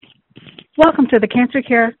Welcome to the Cancer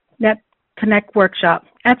Care Net Connect workshop.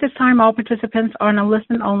 At this time, all participants are in a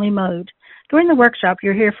listen-only mode. During the workshop,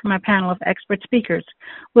 you'll hear from a panel of expert speakers.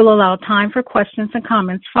 We'll allow time for questions and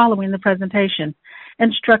comments following the presentation.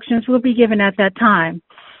 Instructions will be given at that time.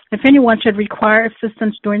 If anyone should require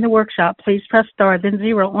assistance during the workshop, please press star then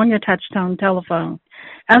 0 on your touch-tone telephone.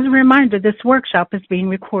 As a reminder, this workshop is being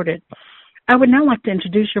recorded. I would now like to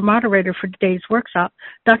introduce your moderator for today's workshop,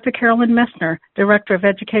 Dr. Carolyn Messner, Director of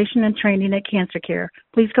Education and Training at Cancer Care.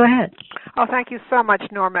 Please go ahead. Oh, thank you so much,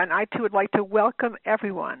 Norma. And I, too, would like to welcome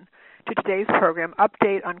everyone to today's program,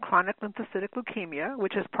 Update on Chronic Lymphocytic Leukemia,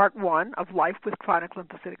 which is part 1 of Life with Chronic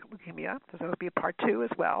Lymphocytic Leukemia. So there will be a part 2 as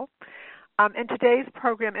well. And today's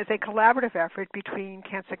program is a collaborative effort between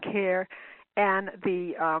Cancer Care and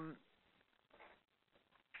the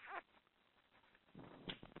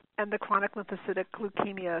Chronic Lymphocytic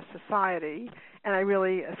Leukemia Society, and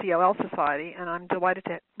CLL Society, and I'm delighted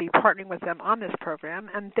to be partnering with them on this program.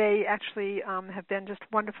 And they actually have been just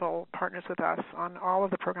wonderful partners with us on all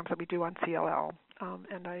of the programs that we do on CLL.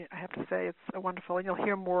 And I have to say it's wonderful, and you'll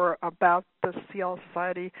hear more about the CLL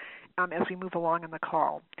Society as we move along in the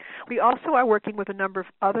call. We also are working with a number of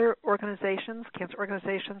other organizations, cancer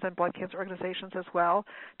organizations and blood cancer organizations as well,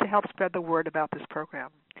 to help spread the word about this program.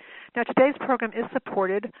 Now, today's program is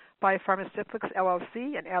supported by Pharmacyclics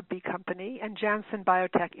LLC, an AbbVie company, and Janssen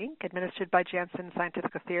Biotech Inc., administered by Janssen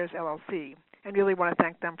Scientific Affairs LLC, and really want to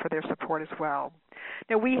thank them for their support as well.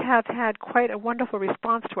 Now, we have had quite a wonderful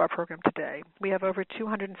response to our program today. We have over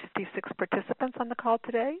 256 participants on the call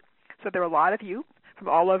today, so there are a lot of you from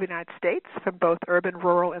all over the United States, from both urban,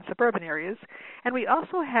 rural, and suburban areas. And we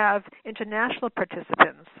also have international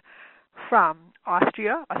participants from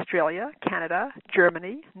Austria, Australia, Canada,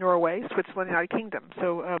 Germany, Norway, Switzerland, and the United Kingdom.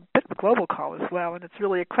 So a bit of a global call as well, and it's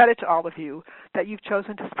really a credit to all of you that you've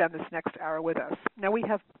chosen to spend this next hour with us. Now, we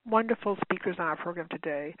have wonderful speakers on our program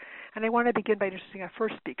today, and I want to begin by introducing our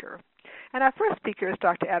first speaker. And our first speaker is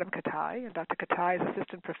Dr. Adam Katai, and Dr. Katai is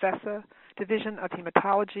Assistant Professor, Division of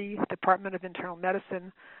Hematology, Department of Internal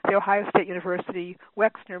Medicine, The Ohio State University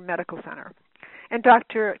Wexner Medical Center. And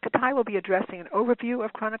Dr. Katai will be addressing an overview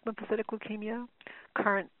of chronic lymphocytic leukemia,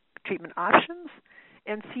 current treatment options,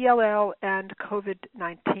 and CLL and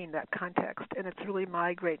COVID-19, that context. And it's really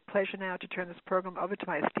my great pleasure now to turn this program over to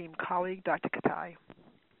my esteemed colleague, Dr. Katai.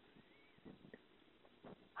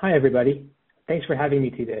 Hi, everybody. Thanks for having me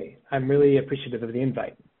today. I'm really appreciative of the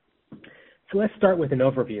invite. So let's start with an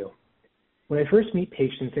overview. When I first meet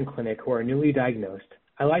patients in clinic who are newly diagnosed,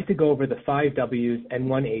 I like to go over the 5 W's and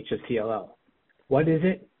 1 H of CLL. What is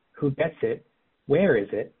it? Who gets it? Where is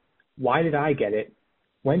it? Why did I get it?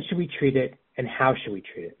 When should we treat it? And how should we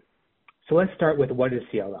treat it? So let's start with what is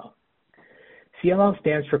CLL. CLL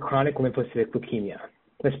stands for chronic lymphocytic leukemia.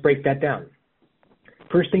 Let's break that down.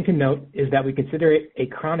 First thing to note is that we consider it a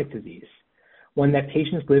chronic disease, one that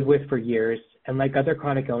patients live with for years, and like other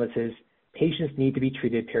chronic illnesses, patients need to be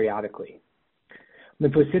treated periodically.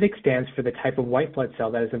 Lymphocytic stands for the type of white blood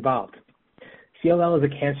cell that is involved. CLL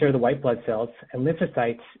is a cancer of the white blood cells, and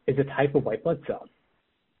lymphocytes is a type of white blood cell.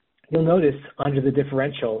 You'll notice under the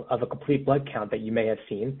differential of a complete blood count that you may have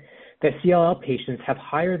seen that CLL patients have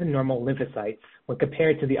higher than normal lymphocytes when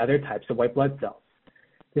compared to the other types of white blood cells.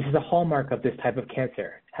 This is a hallmark of this type of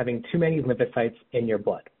cancer, having too many lymphocytes in your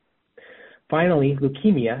blood. Finally,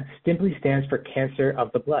 leukemia simply stands for cancer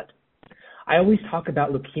of the blood. I always talk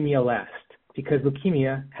about leukemia last because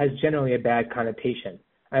leukemia has generally a bad connotation.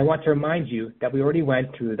 I want to remind you that we already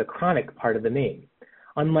went through the chronic part of the name.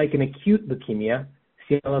 Unlike an acute leukemia,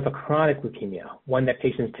 CLL is a chronic leukemia, one that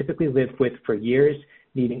patients typically live with for years,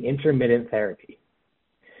 needing intermittent therapy.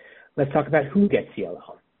 Let's talk about who gets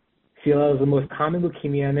CLL. CLL is the most common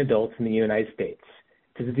leukemia in adults in the United States.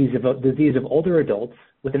 It's a disease of older adults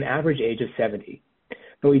with an average age of 70,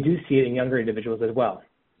 but we do see it in younger individuals as well.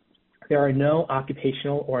 There are no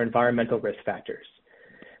occupational or environmental risk factors.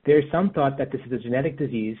 There is some thought that this is a genetic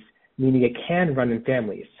disease, meaning it can run in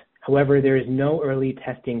families. However, there is no early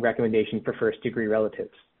testing recommendation for first-degree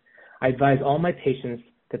relatives. I advise all my patients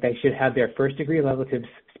that they should have their first-degree relatives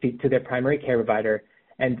speak to their primary care provider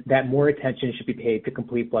and that more attention should be paid to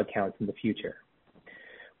complete blood counts in the future.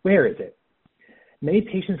 Where is it? Many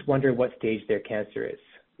patients wonder what stage their cancer is.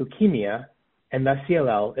 Leukemia, and thus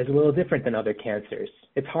CLL, is a little different than other cancers.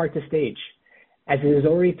 It's hard to stage, as it is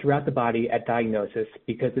already throughout the body at diagnosis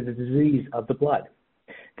because it is a disease of the blood.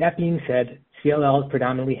 That being said, CLL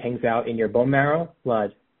predominantly hangs out in your bone marrow,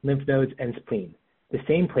 blood, lymph nodes, and spleen, the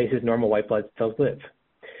same places normal white blood cells live.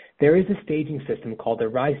 There is a staging system called the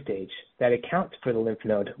RISE stage that accounts for the lymph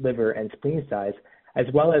node, liver, and spleen size, as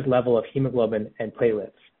well as level of hemoglobin and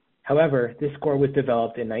platelets. However, this score was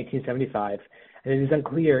developed in 1975, and it is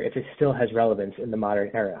unclear if it still has relevance in the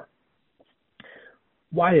modern era.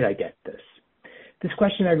 Why did I get this? This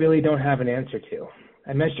question I really don't have an answer to.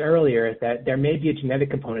 I mentioned earlier that there may be a genetic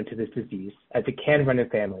component to this disease, as it can run in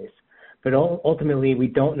families, but ultimately we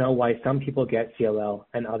don't know why some people get CLL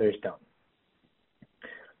and others don't.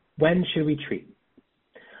 When should we treat?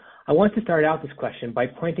 I want to start out this question by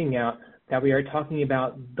pointing out that we are talking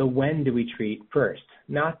about the when do we treat first,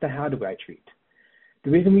 not the how do I treat.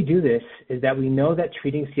 The reason we do this is that we know that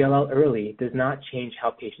treating CLL early does not change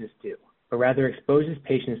how patients do, but rather exposes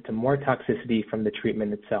patients to more toxicity from the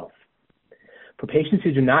treatment itself. For patients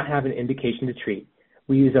who do not have an indication to treat,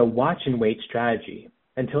 we use a watch and wait strategy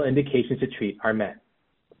until indications to treat are met.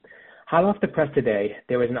 Hot off the press today,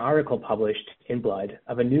 there was an article published in Blood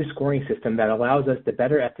of a new scoring system that allows us to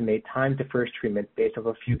better estimate time to first treatment based on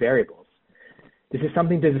a few variables. This is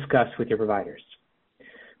something to discuss with your providers.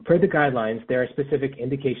 Per the guidelines, there are specific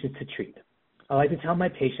indications to treat. I like to tell my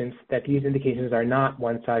patients that these indications are not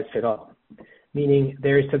one size fits all, meaning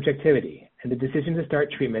there is subjectivity, and the decision to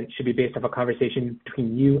start treatment should be based off a conversation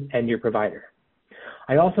between you and your provider.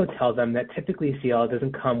 I also tell them that typically CLL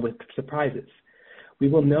doesn't come with surprises. We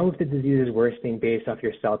will know if the disease is worsening based off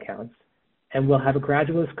your cell counts, and we'll have a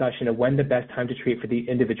gradual discussion of when the best time to treat for the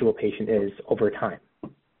individual patient is over time.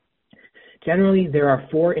 Generally, there are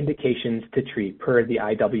 4 indications to treat per the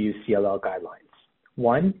IWCLL guidelines.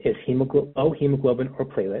 1 is low hemoglobin or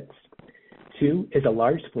platelets. 2 is a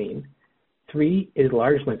large spleen. 3 is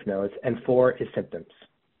large lymph nodes, and 4 is symptoms.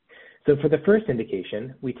 So for the first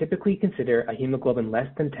indication, we typically consider a hemoglobin less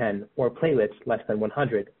than 10 or platelets less than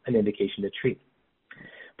 100 an indication to treat.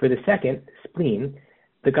 For the second, spleen,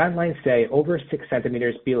 the guidelines say over 6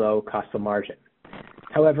 centimeters below costal margin.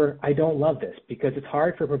 However, I don't love this because it's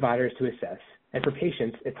hard for providers to assess, and for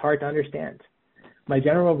patients, it's hard to understand. My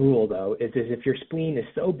general rule, though, is that if your spleen is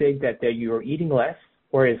so big that you are eating less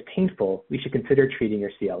or is painful, we should consider treating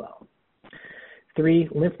your CLL. 3,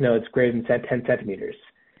 lymph nodes greater than 10 centimeters.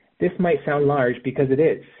 This might sound large because it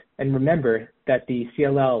is, and remember that the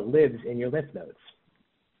CLL lives in your lymph nodes.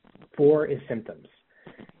 4 is symptoms.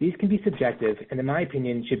 These can be subjective and, in my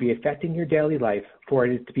opinion, should be affecting your daily life for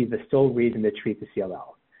it to be the sole reason to treat the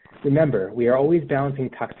CLL. Remember, we are always balancing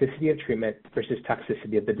toxicity of treatment versus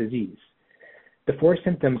toxicity of the disease. The 4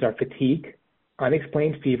 symptoms are fatigue,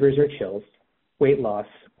 unexplained fevers or chills, weight loss,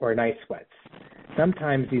 or night sweats.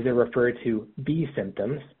 Sometimes these are referred to B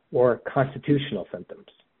symptoms or constitutional symptoms.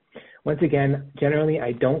 Once again, generally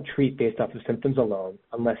I don't treat based off of symptoms alone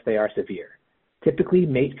unless they are severe. Typically,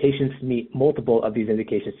 patients meet multiple of these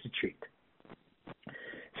indications to treat.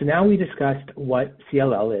 So now we discussed what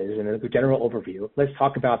CLL is and a general overview. Let's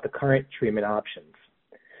talk about the current treatment options.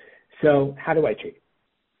 So how do I treat?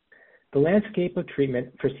 The landscape of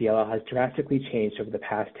treatment for CLL has drastically changed over the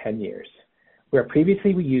past 10 years. Where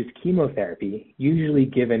previously we used chemotherapy, usually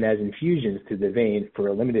given as infusions through the vein for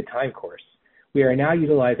a limited time course, we are now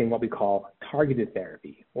utilizing what we call targeted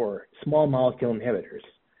therapy, or small molecule inhibitors,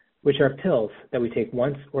 which are pills that we take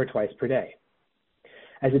once or twice per day.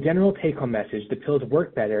 As a general take-home message, the pills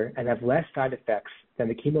work better and have less side effects than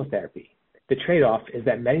the chemotherapy. The trade-off is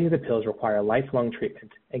that many of the pills require lifelong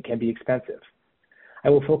treatment and can be expensive. I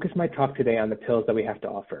will focus my talk today on the pills that we have to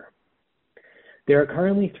offer. There are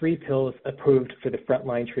currently 3 pills approved for the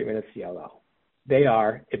frontline treatment of CLL. They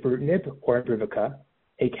are ibrutinib or Imbruvica,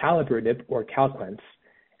 acalabrutinib or Calquence,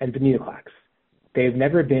 and venetoclax. They have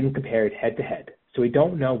never been compared head-to-head, so we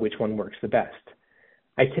don't know which one works the best.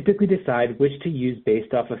 I typically decide which to use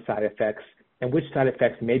based off of side effects and which side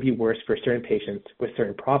effects may be worse for certain patients with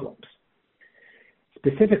certain problems.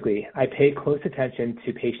 Specifically, I pay close attention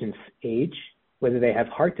to patients' age, whether they have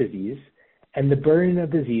heart disease, and the burden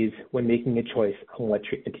of disease when making a choice on what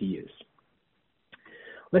treatment to use.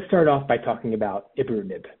 Let's start off by talking about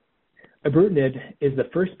ibrutinib. Ibrutinib is the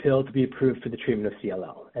first pill to be approved for the treatment of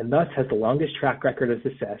CLL, and thus has the longest track record of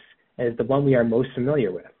success and is the one we are most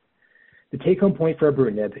familiar with. The take-home point for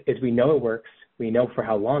ibrutinib is we know it works, we know for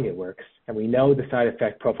how long it works, and we know the side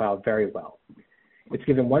effect profile very well. It's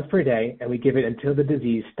given once per day, and we give it until the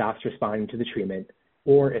disease stops responding to the treatment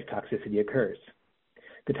or if toxicity occurs.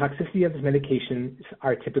 The toxicity of this medication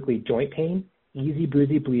are typically joint pain, easy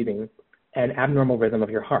bruisey bleeding, and abnormal rhythm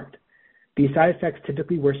of your heart. These side effects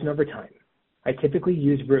typically worsen over time. I typically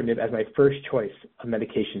use ibrutinib as my first choice of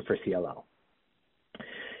medication for CLL.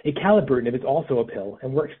 Acalabrutinib is also a pill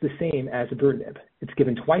and works the same as ibrutinib. It's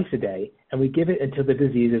given twice a day, and we give it until the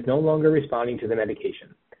disease is no longer responding to the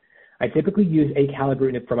medication. I typically use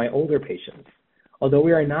acalabrutinib for my older patients. Although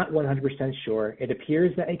we are not 100% sure, it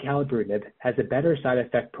appears that acalabrutinib has a better side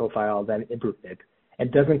effect profile than ibrutinib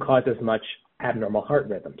and doesn't cause as much abnormal heart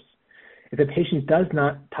rhythms. If a patient does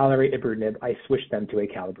not tolerate ibrutinib, I switch them to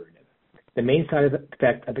acalabrutinib. The main side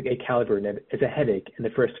effect of acalabrutinib is a headache in the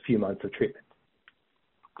first few months of treatment.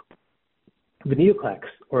 Venetoclax,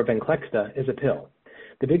 or Venclexta, is a pill.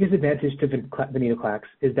 The biggest advantage to venetoclax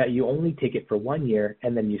is that you only take it for 1 year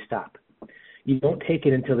and then you stop. You don't take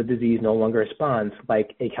it until the disease no longer responds,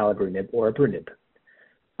 like acalabrutinib or ibrutinib.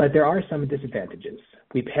 But there are some disadvantages.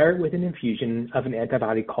 We pair it with an infusion of an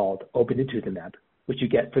antibody called obinutuzumab, which you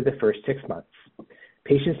get for the first 6 months.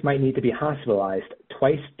 Patients might need to be hospitalized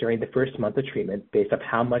twice during the first month of treatment based on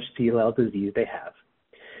how much CLL disease they have.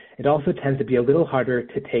 It also tends to be a little harder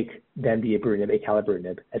to take than the ibrutinib,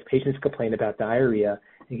 acalabrutinib, as patients complain about diarrhea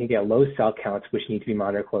and can get low cell counts which need to be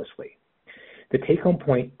monitored closely. The take-home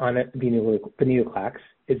point on venetoclax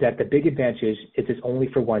is that the big advantage is it's only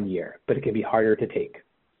for 1 year, but it can be harder to take.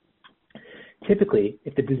 Typically,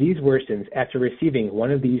 if the disease worsens after receiving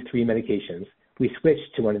one of these 3 medications, we switch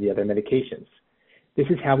to one of the other medications. This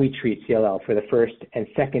is how we treat CLL for the first and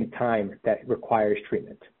second time that it requires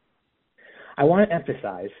treatment. I want to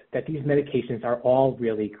emphasize that these medications are all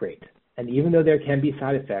really great, and even though there can be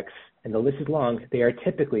side effects, and the list is long, they are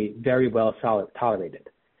typically very well tolerated.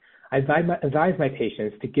 I advise my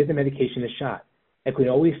patients to give the medication a shot, and can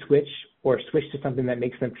always switch to something that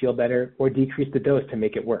makes them feel better or decrease the dose to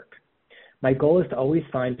make it work. My goal is to always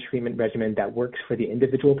find a treatment regimen that works for the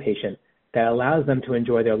individual patient that allows them to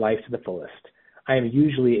enjoy their life to the fullest. I am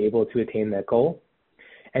usually able to attain that goal,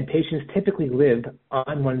 and patients typically live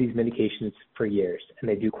on one of these medications for years, and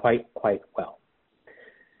they do quite well.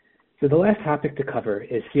 So the last topic to cover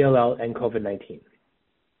is CLL and COVID-19.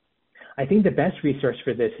 I think the best resource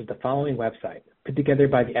for this is the following website, put together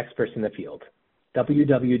by the experts in the field,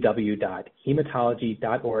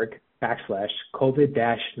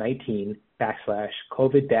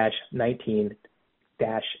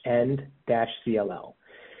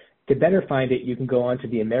 To better find it, you can go onto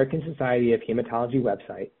the American Society of Hematology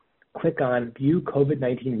website, click on View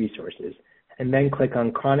COVID-19 Resources, and then click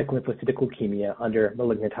on Chronic Lymphocytic Leukemia under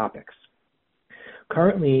Malignant Topics.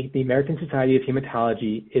 Currently, the American Society of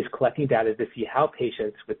Hematology is collecting data to see how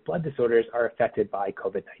patients with blood disorders are affected by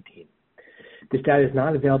COVID-19. This data is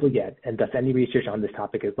not available yet, and thus any research on this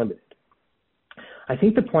topic is limited. I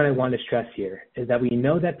think the point I want to stress here is that we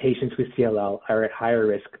know that patients with CLL are at higher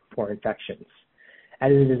risk for infections.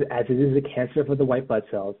 As it is a cancer for the white blood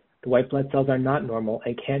cells are not normal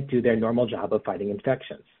and can't do their normal job of fighting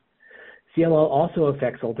infections. CLL also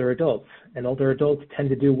affects older adults, and older adults tend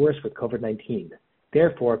to do worse with COVID-19.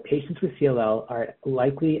 Therefore, patients with CLL are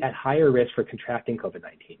likely at higher risk for contracting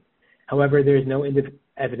COVID-19. However, there is no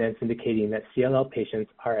evidence indicating that CLL patients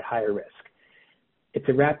are at higher risk. It's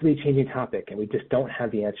a rapidly changing topic, and we just don't have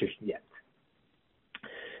the answers yet.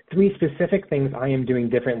 3 specific things I am doing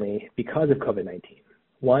differently because of COVID-19.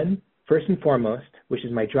 1, first and foremost, which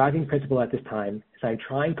is my driving principle at this time, is I'm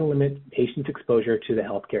trying to limit patients' exposure to the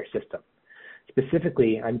healthcare system.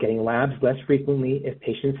 Specifically, I'm getting labs less frequently if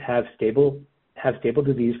patients have stable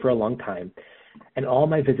disease for a long time, and all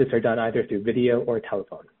my visits are done either through video or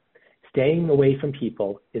telephone. Staying away from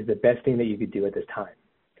people is the best thing that you could do at this time.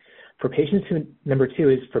 Number 2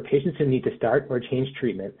 is for patients who need to start or change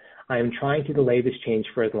treatment, I am trying to delay this change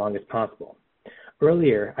for as long as possible.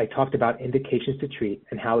 Earlier, I talked about indications to treat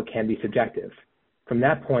and how it can be subjective. From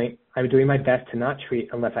that point, I'm doing my best to not treat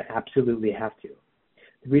unless I absolutely have to.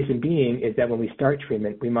 The reason being is that when we start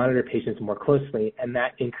treatment, we monitor patients more closely, and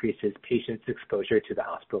that increases patients' exposure to the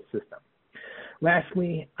hospital system.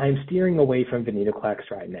 Lastly, I'm steering away from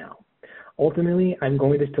venetoclax right now. Ultimately, I'm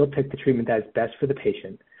going to still pick the treatment that is best for the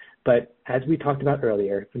patient, but as we talked about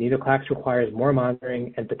earlier, venetoclax requires more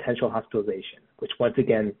monitoring and potential hospitalization, which once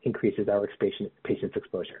again increases our patient's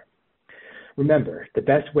exposure. Remember, the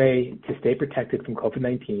best way to stay protected from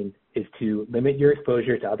COVID-19 is to limit your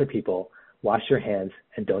exposure to other people, wash your hands,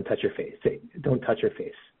 and don't touch your face.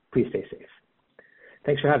 Please stay safe.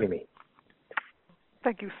 Thanks for having me.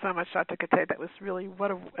 Thank you so much, Dr. Kate. That was really what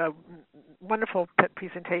a wonderful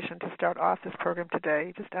presentation to start off this program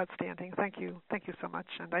today. Just outstanding. Thank you. Thank you so much.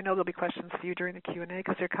 And I know there'll be questions for you during the Q&A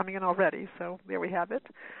because they're coming in already. So there we have it.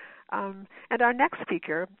 And our next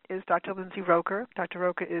speaker is Dr. Lindsay Roker. Dr.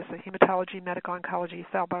 Roker is a Hematology Medical Oncology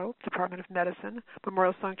Fellow, Department of Medicine,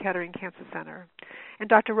 Memorial Sloan Kettering Cancer Center. And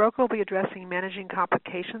Dr. Roker will be addressing managing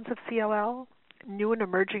complications of CLL, new and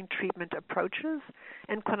emerging treatment approaches,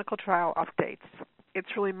 and clinical trial updates. It's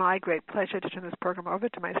really my great pleasure to turn this program over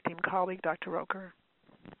to my esteemed colleague, Dr. Roker.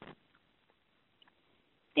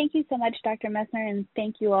 Thank you so much, Dr. Messner, and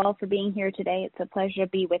thank you all for being here today. It's a pleasure to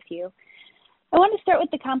be with you. I want to start with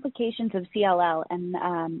the complications of CLL,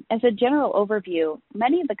 and as a general overview,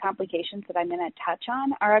 many of the complications that I'm going to touch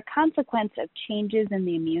on are a consequence of changes in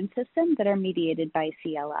the immune system that are mediated by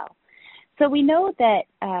CLL. So we know that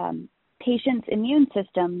patients' immune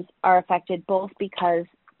systems are affected both because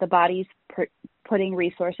the body's putting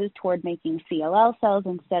resources toward making CLL cells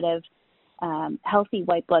instead of healthy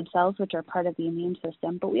white blood cells, which are part of the immune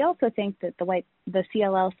system, but we also think that the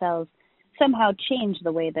CLL cells somehow change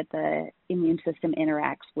the way that the immune system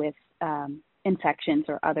interacts with infections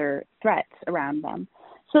or other threats around them.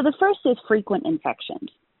 So the first is frequent infections.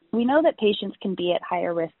 We know that patients can be at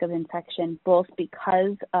higher risk of infection both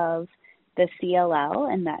because of the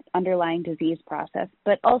CLL and that underlying disease process,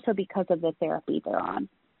 but also because of the therapy they're on.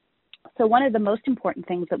 So one of the most important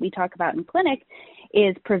things that we talk about in clinic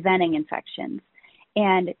is preventing infections.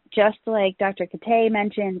 And just like Dr. Kate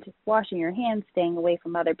mentioned, washing your hands, staying away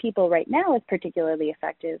from other people right now is particularly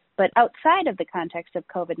effective. But outside of the context of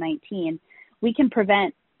COVID-19, we can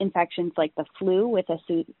prevent infections like the flu with a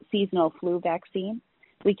seasonal flu vaccine.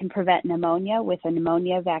 We can prevent pneumonia with a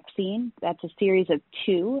pneumonia vaccine. That's a series of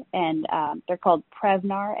 2, and they're called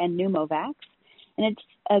Prevnar and Pneumovax. And it's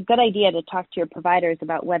a good idea to talk to your providers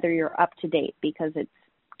about whether you're up to date, because it's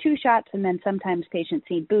 2 shots, and then sometimes patients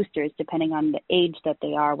need boosters depending on the age that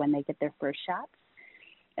they are when they get their first shots.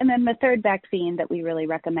 And then the third vaccine that we really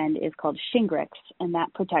recommend is called Shingrix, and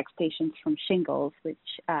that protects patients from shingles, which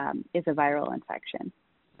is a viral infection.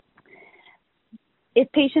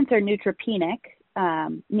 If patients are neutropenic,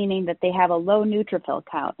 meaning that they have a low neutrophil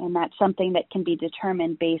count, and that's something that can be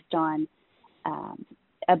determined based on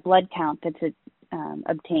a blood count that's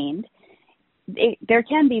obtained, there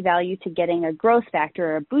can be value to getting a growth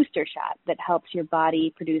factor or a booster shot that helps your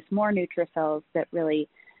body produce more neutrophils that really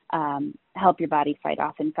help your body fight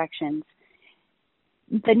off infections.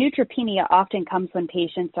 The neutropenia often comes when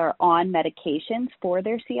patients are on medications for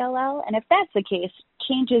their CLL, and if that's the case,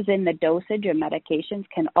 changes in the dosage of medications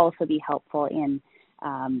can also be helpful in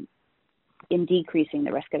decreasing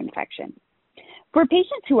the risk of infection. For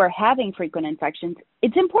patients who are having frequent infections,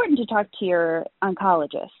 it's important to talk to your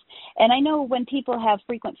oncologist. And I know when people have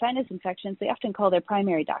frequent sinus infections, they often call their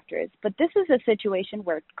primary doctors. But this is a situation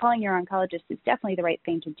where calling your oncologist is definitely the right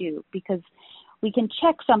thing to do, because we can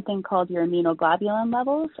check something called your immunoglobulin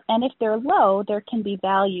levels. And if they're low, there can be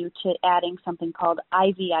value to adding something called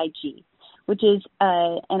IVIG, which is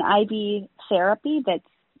an IV therapy that's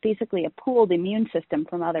basically a pooled immune system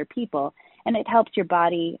from other people. And it helps your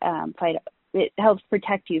body it helps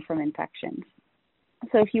protect you from infections.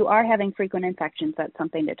 So if you are having frequent infections, that's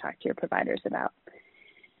something to talk to your providers about.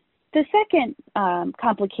 The second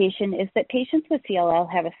complication is that patients with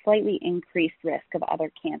CLL have a slightly increased risk of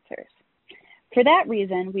other cancers. For that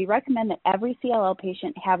reason, we recommend that every CLL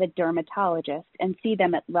patient have a dermatologist and see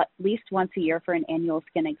them at least once a year for an annual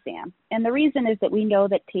skin exam. And the reason is that we know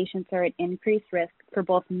that patients are at increased risk for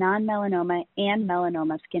both non-melanoma and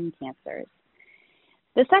melanoma skin cancers.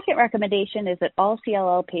 The second recommendation is that all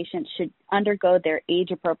CLL patients should undergo their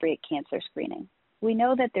age-appropriate cancer screening. We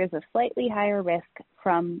know that there's a slightly higher risk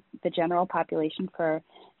from the general population for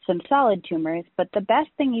some solid tumors, but the best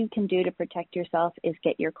thing you can do to protect yourself is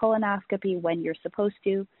get your colonoscopy when you're supposed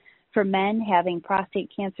to. For men, having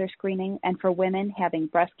prostate cancer screening, and for women, having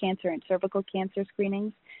breast cancer and cervical cancer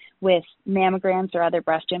screenings with mammograms or other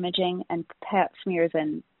breast imaging and pap smears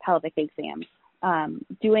and pelvic exams.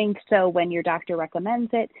 Doing so when your doctor recommends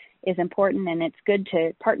it is important, and it's good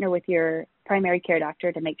to partner with your primary care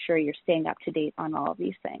doctor to make sure you're staying up to date on all of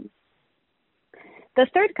these things. The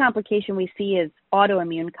third complication we see is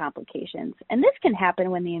autoimmune complications, and this can happen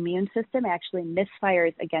when the immune system actually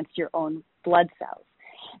misfires against your own blood cells.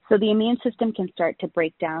 So the immune system can start to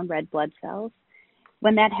break down red blood cells.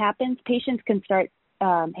 When that happens, patients can start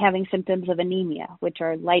having symptoms of anemia, which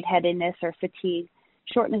are lightheadedness or fatigue,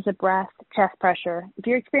 shortness of breath, chest pressure. If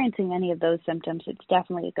you're experiencing any of those symptoms, it's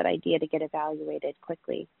definitely a good idea to get evaluated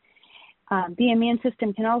quickly. The immune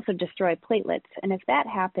system can also destroy platelets, and if that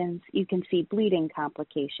happens, you can see bleeding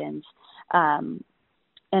complications. And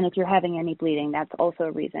if you're having any bleeding, that's also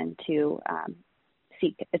a reason to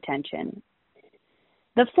seek attention.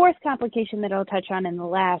 The fourth complication that I'll touch on in the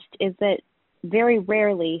last is that very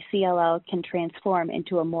rarely CLL can transform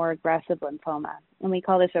into a more aggressive lymphoma, and we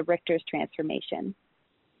call this a Richter's transformation.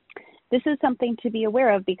 This is something to be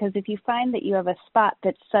aware of, because if you find that you have a spot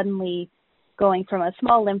that's suddenly going from a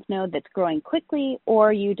small lymph node that's growing quickly,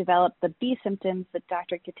 or you develop the B symptoms that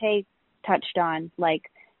Dr. Kate touched on,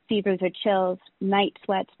 like fevers or chills, night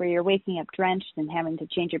sweats where you're waking up drenched and having to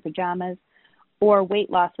change your pajamas, or weight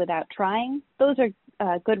loss without trying, those are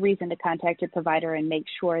a good reason to contact your provider and make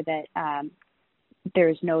sure that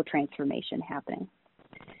there's no transformation happening.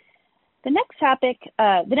 The next topic,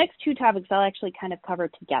 the next two topics I'll actually kind of cover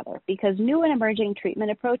together because new and emerging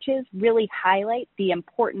treatment approaches really highlight the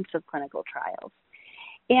importance of clinical trials.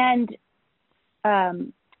 And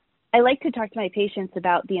I like to talk to my patients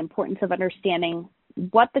about the importance of understanding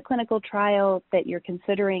what the clinical trial that you're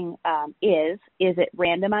considering is. Is it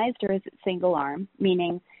randomized or is it single arm?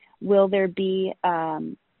 Meaning, will there be,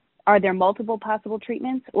 are there multiple possible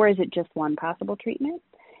treatments or is it just one possible treatment?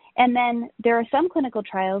 And then there are some clinical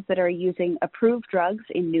trials that are using approved drugs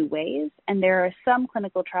in new ways, and there are some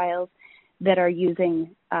clinical trials that are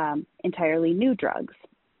using entirely new drugs.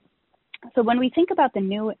 So when we think about the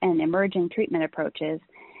new and emerging treatment approaches,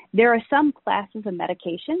 there are some classes of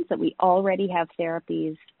medications that we already have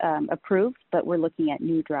therapies approved, but we're looking at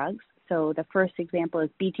new drugs. So the first example is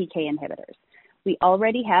BTK inhibitors. We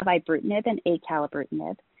already have ibrutinib and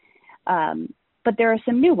acalabrutinib. But there are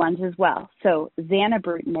some new ones as well. So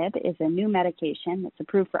zanubrutinib is a new medication that's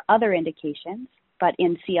approved for other indications, but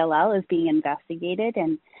in CLL is being investigated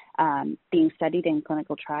and being studied in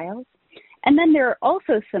clinical trials. And then there are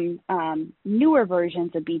also some newer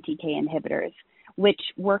versions of BTK inhibitors, which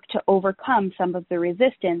work to overcome some of the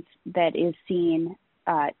resistance that is seen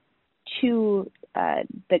to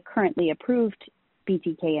the currently approved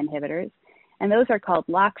BTK inhibitors. And those are called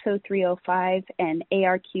LOXO 305 and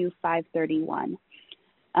ARQ 531.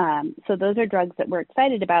 So those are drugs that we're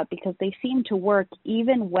excited about because they seem to work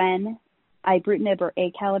even when ibrutinib or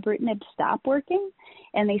acalabrutinib stop working,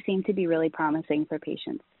 and they seem to be really promising for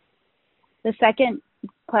patients. The second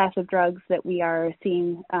class of drugs that we are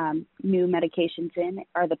seeing new medications in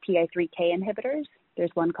are the PI3K inhibitors.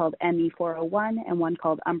 There's one called ME401 and one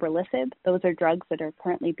called umbralisib. Those are drugs that are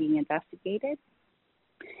currently being investigated.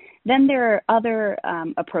 Then there are other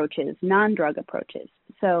approaches, non-drug approaches.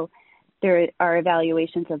 So there are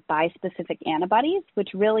evaluations of bispecific antibodies, which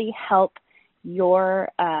really help your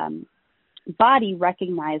body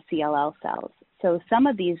recognize CLL cells. So some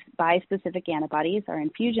of these bispecific antibodies are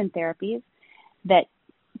infusion therapies that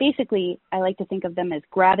basically, I like to think of them as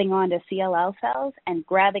grabbing onto CLL cells and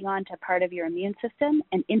grabbing onto part of your immune system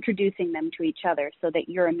and introducing them to each other so that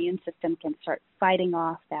your immune system can start fighting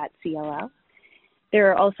off that CLL. There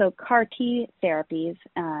are also CAR T therapies,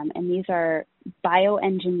 and these are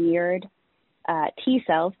bioengineered T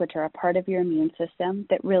cells, which are a part of your immune system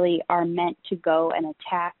that really are meant to go and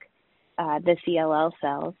attack the CLL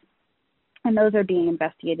cells. And those are being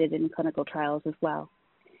investigated in clinical trials as well.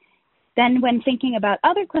 Then when thinking about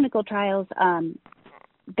other clinical trials,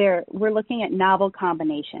 we're looking at novel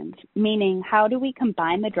combinations, meaning how do we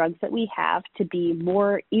combine the drugs that we have to be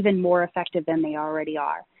even more effective than they already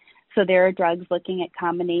are. So there are drugs looking at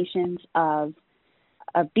combinations of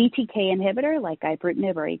a BTK inhibitor like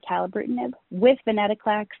ibrutinib or acalabrutinib with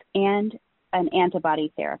venetoclax and an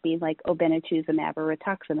antibody therapy like obinutuzumab or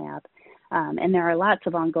rituximab. And there are lots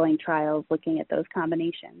of ongoing trials looking at those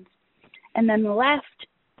combinations. And then the last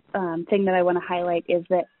thing that I want to highlight is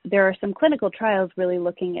that there are some clinical trials really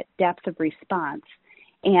looking at depth of response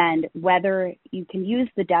and whether you can use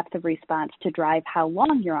the depth of response to drive how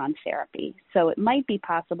long you're on therapy. So it might be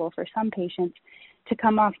possible for some patients to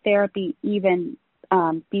come off therapy even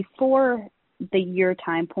before the year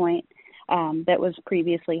time point that was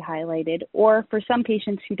previously highlighted, or for some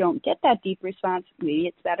patients who don't get that deep response, maybe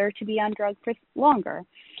it's better to be on drug for longer.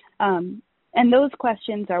 And those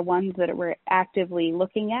questions are ones that we're actively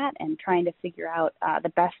looking at and trying to figure out the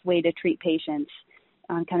best way to treat patients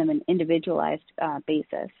on kind of an individualized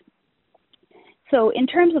basis. So in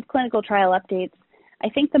terms of clinical trial updates, I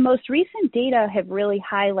think the most recent data have really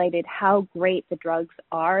highlighted how great the drugs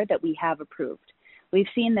are that we have approved. We've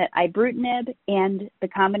seen that ibrutinib and the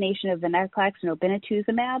combination of venetoclax and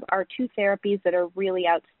obinutuzumab are two therapies that are really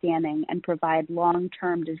outstanding and provide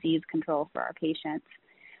long-term disease control for our patients.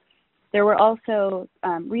 There were also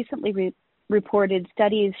recently reported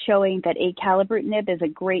studies showing that acalabrutinib is a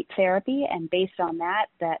great therapy, and based on that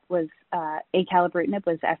was acalabrutinib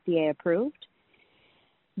was FDA approved.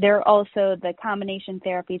 There are also the combination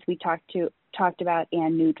therapies we talked about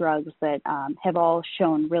and new drugs that have all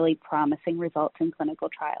shown really promising results in clinical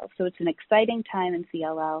trials. So it's an exciting time in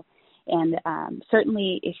CLL, and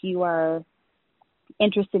certainly if you are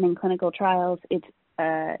interested in clinical trials, it's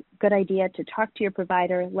a good idea to talk to your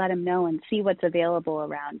provider, let them know, and see what's available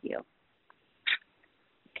around you.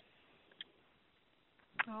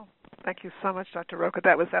 Oh, thank you so much, Dr. Rocca.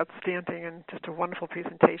 That was outstanding and just a wonderful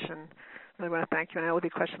presentation. I really want to thank you, and there will be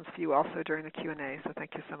questions for you also during the Q&A, so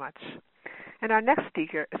thank you so much. And our next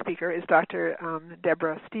speaker is Dr.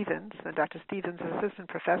 Deborah Stevens. And Dr. Stevens is Assistant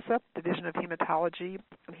Professor, Division of Hematology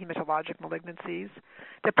and Hematologic Malignancies,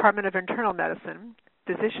 Department of Internal Medicine,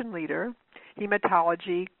 Physician Leader,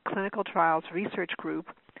 Hematology Clinical Trials Research Group,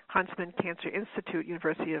 Huntsman Cancer Institute,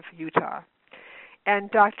 University of Utah.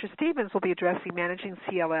 And Dr. Stevens will be addressing managing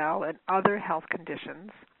CLL and other health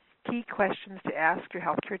conditions, key questions to ask your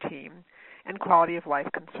healthcare team, and quality of life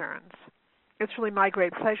concerns. It's really my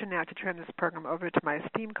great pleasure now to turn this program over to my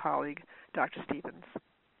esteemed colleague, Dr. Stevens.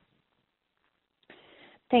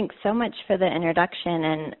 Thanks so much for the introduction,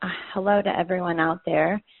 and hello to everyone out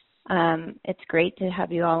there. It's great to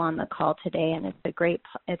have you all on the call today, and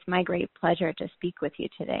it's my great pleasure to speak with you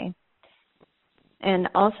today. And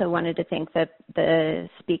also wanted to thank the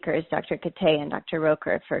speakers, Dr. Katay and Dr.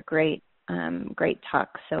 Roker, for great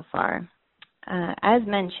talks so far. As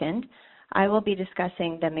mentioned, I will be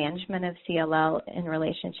discussing the management of CLL in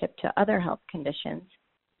relationship to other health conditions,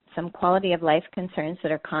 some quality of life concerns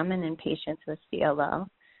that are common in patients with CLL,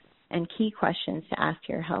 and key questions to ask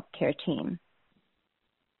your healthcare team.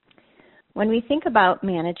 When we think about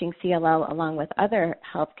managing CLL along with other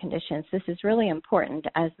health conditions, this is really important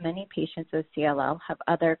as many patients with CLL have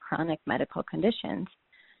other chronic medical conditions,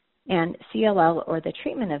 and CLL or the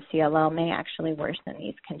treatment of CLL may actually worsen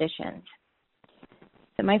these conditions.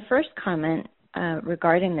 So my first comment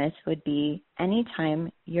regarding this would be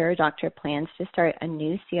anytime your doctor plans to start a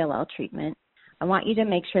new CLL treatment, I want you to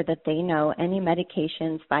make sure that they know any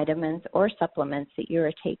medications, vitamins, or supplements that you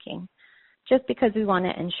are taking, just because we want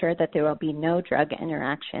to ensure that there will be no drug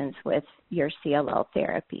interactions with your CLL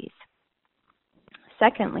therapies.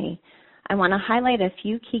 Secondly, I want to highlight a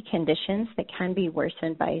few key conditions that can be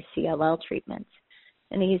worsened by CLL treatments.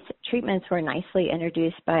 And these treatments were nicely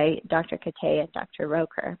introduced by Dr. Katay and Dr.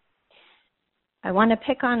 Roker. I want to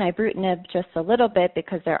pick on ibrutinib just a little bit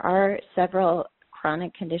because there are several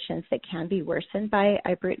chronic conditions that can be worsened by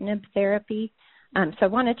ibrutinib therapy. So I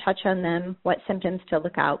want to touch on them, what symptoms to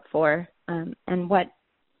look out for, and what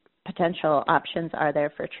potential options are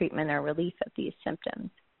there for treatment or relief of these symptoms.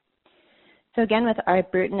 So again, with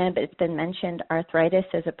ibrutinib, it's been mentioned arthritis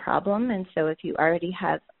is a problem, and so if you already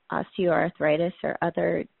have osteoarthritis or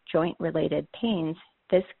other joint-related pains,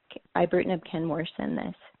 ibrutinib can worsen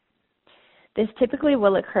this. This typically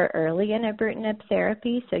will occur early in ibrutinib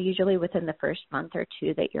therapy, so usually within the first month or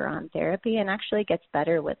two that you're on therapy, and actually gets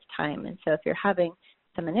better with time. And so if you're having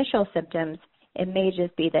some initial symptoms, it may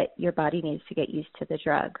just be that your body needs to get used to the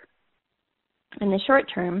drug. In the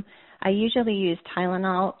short term, I usually use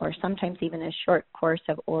Tylenol or sometimes even a short course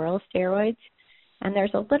of oral steroids. And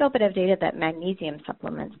there's a little bit of data that magnesium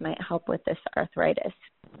supplements might help with this arthritis.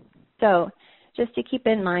 So just to keep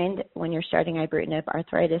in mind when you're starting ibrutinib,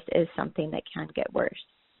 arthritis is something that can get worse.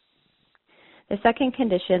 The second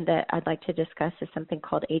condition that I'd like to discuss is something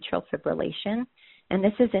called atrial fibrillation, and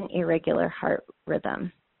this is an irregular heart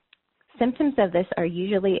rhythm. Symptoms of this are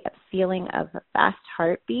usually a feeling of a fast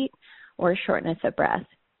heartbeat or shortness of breath.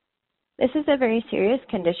 This is a very serious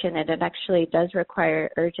condition, and it actually does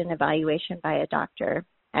require urgent evaluation by a doctor,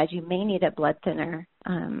 as you may need a blood thinner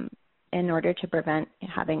in order to prevent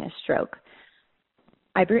having a stroke.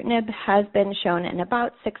 Ibrutinib has been shown in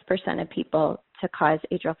about 6% of people to cause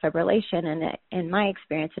atrial fibrillation, and in my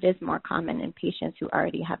experience, it is more common in patients who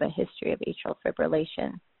already have a history of atrial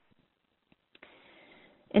fibrillation.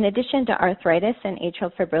 In addition to arthritis and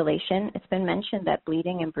atrial fibrillation, it's been mentioned that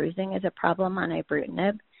bleeding and bruising is a problem on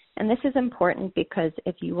ibrutinib. And this is important because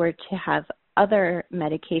if you were to have other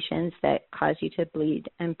medications that cause you to bleed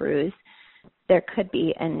and bruise, there could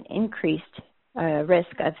be an increased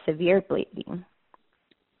risk of severe bleeding.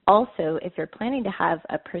 Also, if you're planning to have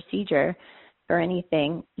a procedure or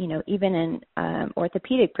anything, even an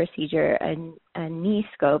orthopedic procedure, a knee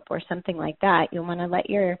scope or something like that, you'll want to let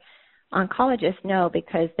your oncologist know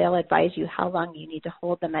because they'll advise you how long you need to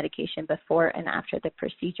hold the medication before and after the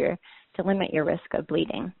procedure to limit your risk of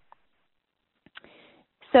bleeding.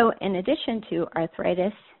 So in addition to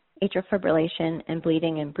arthritis, atrial fibrillation, and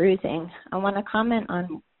bleeding and bruising, I want to comment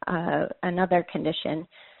on another condition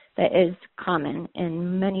that is common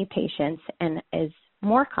in many patients and is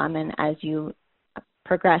more common as you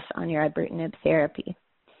progress on your ibrutinib therapy.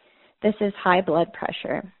 This is high blood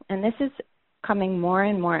pressure, and this is coming more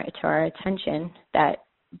and more to our attention that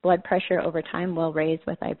blood pressure over time will raise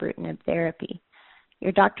with ibrutinib therapy.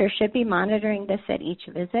 Your doctor should be monitoring this at each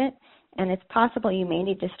visit, and it's possible you may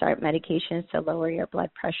need to start medications to lower your blood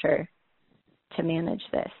pressure to manage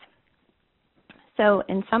this. So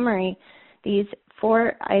in summary, these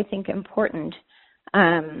 4, I think, important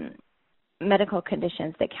medical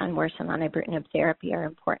conditions that can worsen on ibrutinib therapy are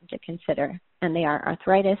important to consider. and they are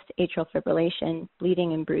arthritis, atrial fibrillation,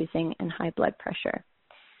 bleeding and bruising, and high blood pressure.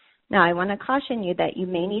 Now, I want to caution you that you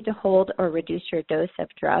may need to hold or reduce your dose of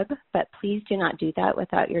drug, but please do not do that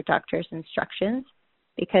without your doctor's instructions,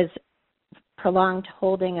 because prolonged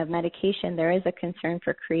holding of medication, there is a concern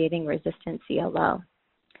for creating resistant CLL.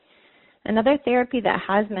 Another therapy that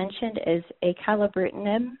has mentioned is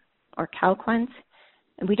acalabrutinib or Calquence.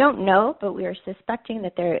 And we don't know, but we are suspecting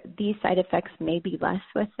that these side effects may be less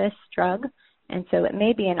with this drug, and so it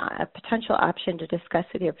may be a potential option to discuss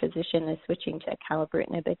with your physician is switching to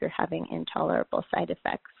acalabrutinib if you're having intolerable side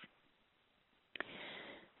effects.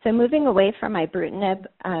 So moving away from ibrutinib,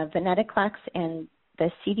 venetoclax and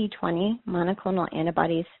the CD20 monoclonal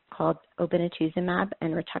antibodies called obinutuzumab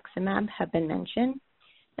and rituximab have been mentioned.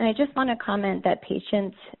 And I just want to comment that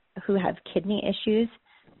patients who have kidney issues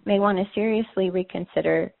may want to seriously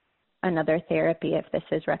reconsider another therapy if this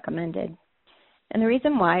is recommended. And the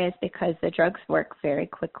reason why is because the drugs work very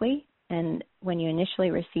quickly, and when you initially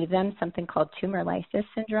receive them, something called tumor lysis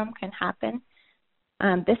syndrome can happen.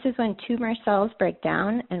 This is when tumor cells break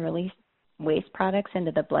down and release waste products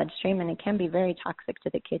into the bloodstream, and it can be very toxic to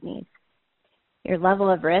the kidneys. Your level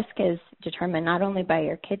of risk is determined not only by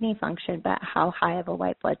your kidney function, but how high of a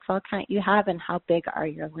white blood cell count you have and how big are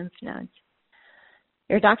your lymph nodes.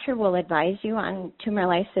 Your doctor will advise you on tumor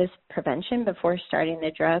lysis prevention before starting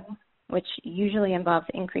the drug, which usually involves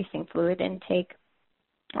increasing fluid intake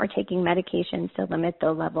or taking medications to limit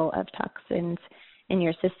the level of toxins in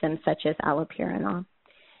your system, such as allopurinol.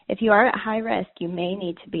 If you are at high risk, you may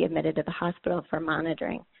need to be admitted to the hospital for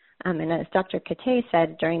monitoring. And as Dr. Kate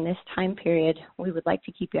said, during this time period, we would like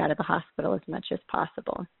to keep you out of the hospital as much as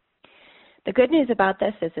possible. The good news about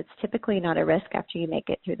this is it's typically not a risk after you make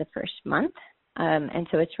it through the first month, and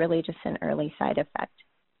so it's really just an early side effect.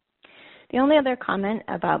 The only other comment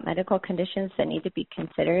about medical conditions that need to be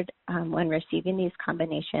considered when receiving these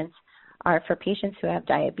combinations are for patients who have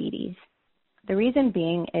diabetes. The reason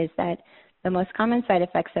being is that the most common side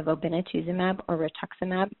effects of obinutuzumab or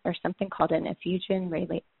rituximab are something called an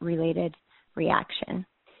infusion-related reaction.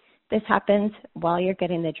 This happens while you're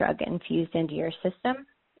getting the drug infused into your system,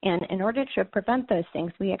 and in order to prevent those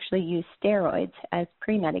things, we actually use steroids as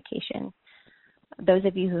pre-medication. Those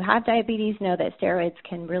of you who have diabetes know that steroids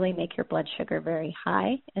can really make your blood sugar very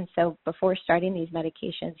high, and so before starting these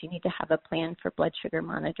medications, you need to have a plan for blood sugar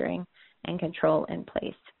monitoring and control in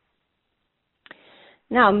place.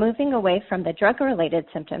 Now, moving away from the drug-related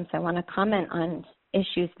symptoms, I want to comment on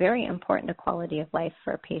issues very important to quality of life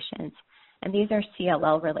for patients, and these are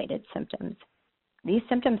CLL-related symptoms. These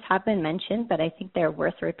symptoms have been mentioned, but I think they're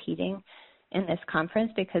worth repeating in this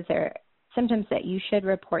conference because they're symptoms that you should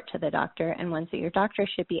report to the doctor and ones that your doctor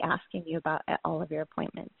should be asking you about at all of your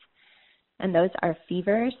appointments. And those are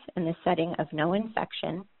fevers in the setting of no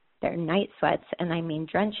infection. They're night sweats, and I mean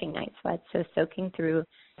drenching night sweats, so soaking through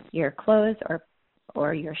your clothes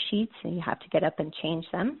or your sheets, and you have to get up and change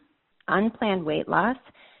them. Unplanned weight loss,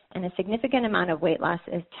 and a significant amount of weight loss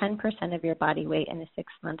is 10% of your body weight in a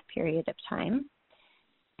 6-month period of time.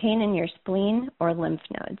 Pain in your spleen or lymph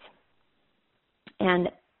nodes. And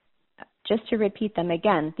just to repeat them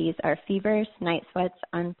again, these are fevers, night sweats,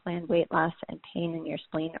 unplanned weight loss, and pain in your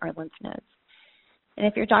spleen or lymph nodes. And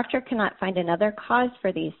if your doctor cannot find another cause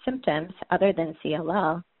for these symptoms other than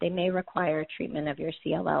CLL, they may require treatment of your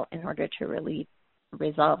CLL in order to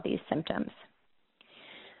resolve these symptoms.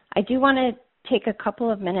 I do want to take a couple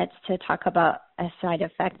of minutes to talk about a side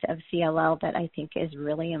effect of CLL that I think is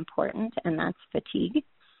really important, and that's fatigue.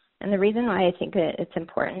 And the reason why I think it's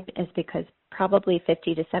important is because probably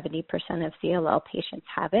 50 to 70% of CLL patients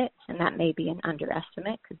have it, and that may be an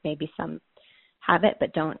underestimate because maybe some have it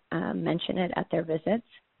but don't mention it at their visits.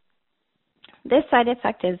 This side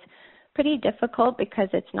effect is pretty difficult because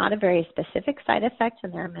it's not a very specific side effect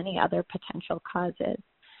and there are many other potential causes.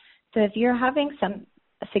 So if you're having some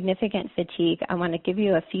significant fatigue, I want to give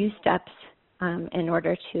you a few steps in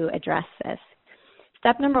order to address this.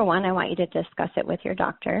 Step number 1, I want you to discuss it with your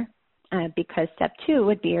doctor because step 2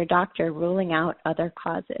 would be your doctor ruling out other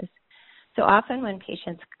causes. So often when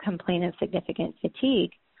patients complain of significant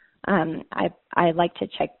fatigue, I like to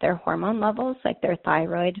check their hormone levels, like their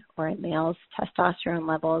thyroid or in males, testosterone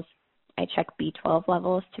levels. I check B12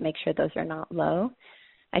 levels to make sure those are not low.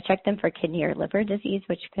 I check them for kidney or liver disease,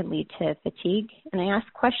 which can lead to fatigue. And I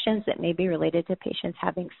ask questions that may be related to patients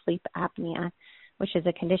having sleep apnea, which is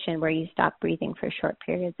a condition where you stop breathing for short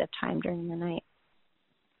periods of time during the night.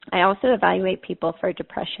 I also evaluate people for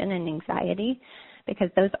depression and anxiety because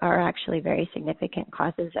those are actually very significant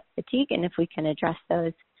causes of fatigue. And if we can address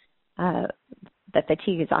those, the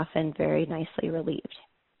fatigue is often very nicely relieved.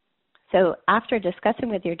 So after discussing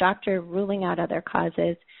with your doctor, ruling out other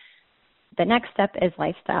causes, the next step is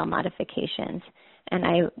lifestyle modifications. And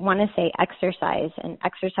I want to say exercise, and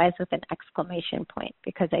exercise with an exclamation point,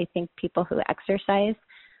 because I think people who exercise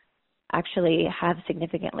actually have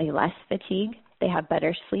significantly less fatigue. They have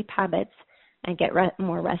better sleep habits and get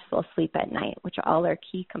more restful sleep at night, which all are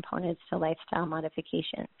key components to lifestyle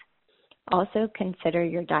modifications. Also consider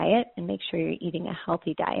your diet and make sure you're eating a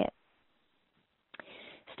healthy diet.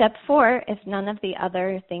 Step 4, if none of the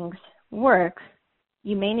other things work,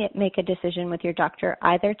 you may make a decision with your doctor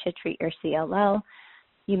either to treat your CLL.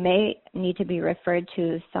 You may need to be referred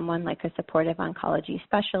to someone like a supportive oncology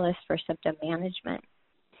specialist for symptom management.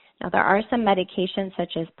 Now, there are some medications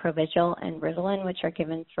such as Provigil and Ritalin, which are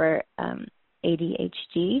given for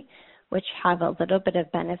ADHD, which have a little bit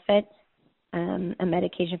of benefit. A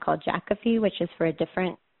medication called Jakafi, which is for a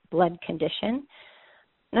different blood condition.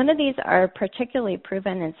 None of these are particularly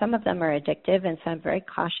proven, and some of them are addictive, and so I'm very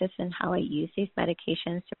cautious in how I use these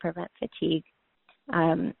medications to prevent fatigue.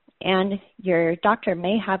 And your doctor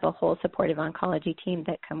may have a whole supportive oncology team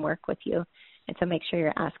that can work with you, and so make sure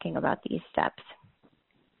you're asking about these steps.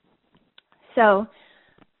 So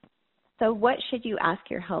what should you ask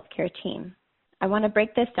your healthcare team? I want to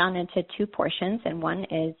break this down into 2 portions, and one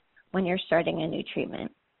is when you're starting a new treatment.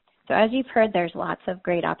 So as you've heard, there's lots of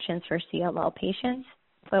great options for CLL patients,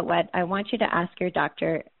 but what I want you to ask your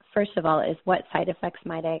doctor, first of all, is what side effects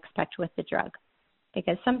might I expect with the drug?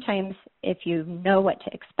 Because sometimes if you know what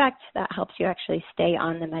to expect, that helps you actually stay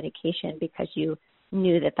on the medication because you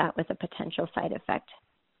knew that that was a potential side effect.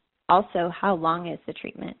 Also, how long is the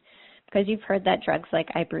treatment? Because you've heard that drugs like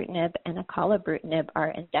ibrutinib and acalabrutinib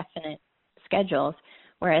are indefinite schedules,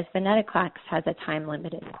 whereas venetoclax has a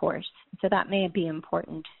time-limited course. So that may be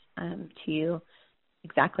important to you,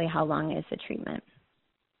 exactly how long is the treatment.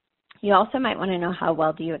 You also might want to know how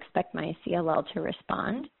well do you expect my CLL to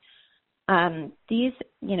respond. The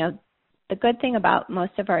good thing about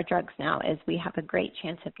most of our drugs now is we have a great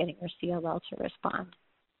chance of getting your CLL to respond.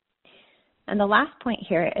 And the last point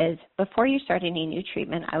here is before you start any new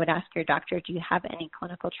treatment, I would ask your doctor, do you have any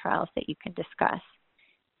clinical trials that you can discuss?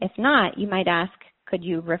 If not, you might ask, could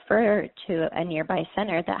you refer to a nearby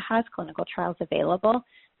center that has clinical trials available,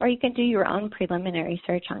 or you can do your own preliminary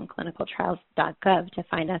search on clinicaltrials.gov to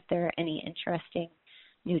find out if there are any interesting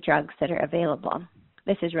new drugs that are available.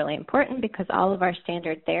 This is really important because all of our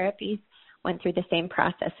standard therapies went through the same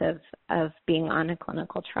process of being on a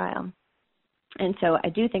clinical trial. And so I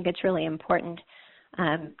do think it's really important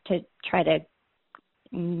to try to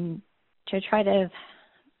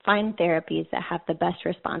find therapies that have the best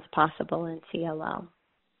response possible in CLL.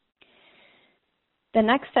 The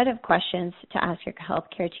next set of questions to ask your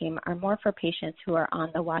healthcare team are more for patients who are on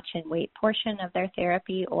the watch and wait portion of their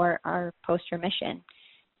therapy or are post-remission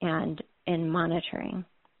and in monitoring.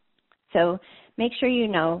 So make sure you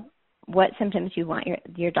know what symptoms you want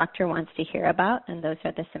your doctor wants to hear about, and those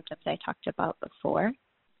are the symptoms I talked about before.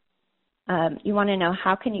 You want to know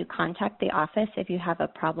how can you contact the office if you have a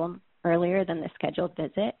problem earlier than the scheduled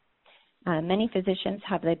visit. Many physicians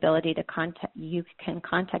have the ability to you can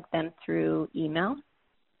contact them through email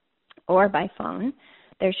or by phone.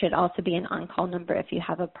 There should also be an on-call number if you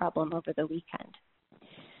have a problem over the weekend.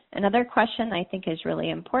 Another question I think is really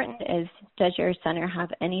important is, does your center have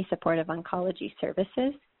any supportive oncology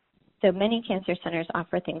services? So many cancer centers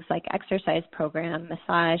offer things like exercise program,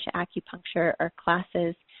 massage, acupuncture, or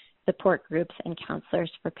classes, support groups, and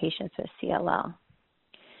counselors for patients with CLL.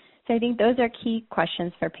 So I think those are key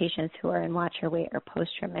questions for patients who are in watch or wait or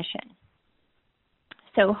post-remission.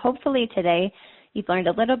 So hopefully today you've learned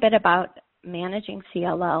a little bit about managing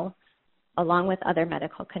CLL along with other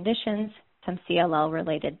medical conditions, some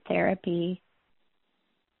CLL-related therapy,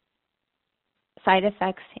 side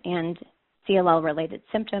effects, and CLL-related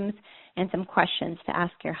symptoms, and some questions to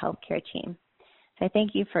ask your healthcare team. So I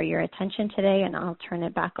thank you for your attention today, and I'll turn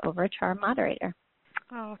it back over to our moderator.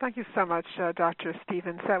 Oh, thank you so much, Dr.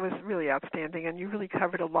 Stevens. That was really outstanding, and you really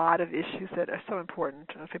covered a lot of issues that are so important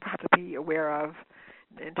for people to be aware of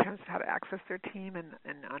in terms of how to access their team and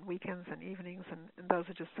on weekends and evenings, and those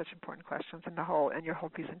are just such important questions in your whole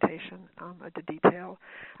presentation, the detail.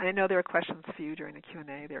 And I know there are questions for you during the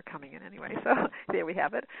Q&A. They're coming in anyway, so there we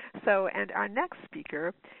have it. So, and our next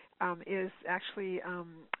speaker is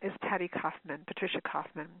Patty Kaufman, Patricia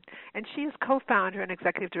Kaufman, and she is co-founder and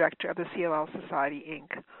executive director of the CLL Society,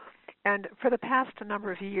 Inc. And for the past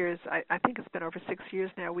number of years, I think it's been over 6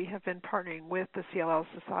 years now, we have been partnering with the CLL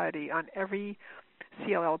Society on every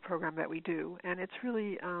CLL program that we do, and it's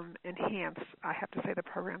really enhanced, I have to say, the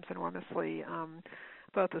programs enormously,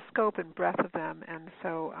 both the scope and breadth of them. And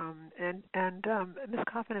so, Ms.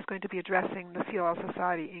 Kaufman is going to be addressing the CLL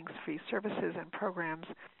Society Inc.'s free services and programs,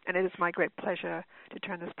 and it is my great pleasure to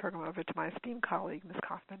turn this program over to my esteemed colleague, Ms.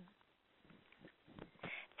 Kaufman.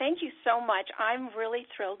 Thank you so much. I'm really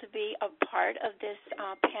thrilled to be a part of this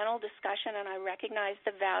panel discussion, and I recognize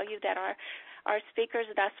the value that our speakers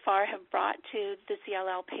thus far have brought to the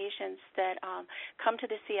CLL patients that come to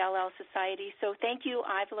the CLL Society. So thank you.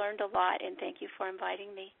 I've learned a lot, and thank you for inviting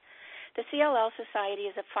me. The CLL Society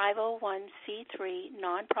is a 501c3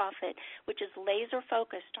 nonprofit which is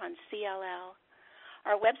laser-focused on CLL.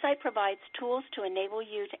 Our website provides tools to enable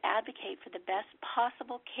you to advocate for the best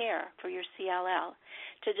possible care for your CLL,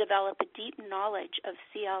 to develop a deep knowledge of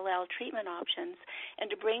CLL treatment options, and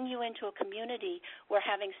to bring you into a community where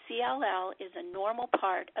having CLL is a normal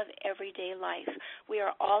part of everyday life. We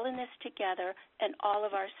are all in this together, and all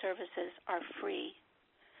of our services are free.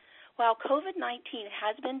 While COVID-19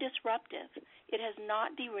 has been disruptive, it has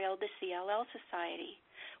not derailed the CLL Society.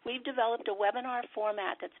 We've developed a webinar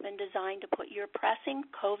format that's been designed to put your pressing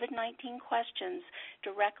COVID-19 questions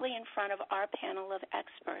directly in front of our panel of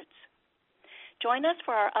experts. Join us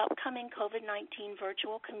for our upcoming COVID-19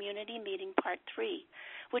 virtual community meeting part 3,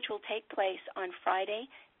 which will take place on Friday,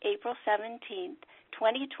 April 17th,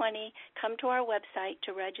 2020. Come to our website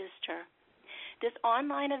to register. This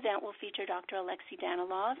online event will feature Dr. Alexei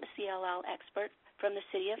Danilov, a CLL expert from the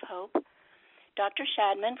City of Hope, Dr.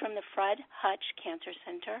 Shadman from the Fred Hutch Cancer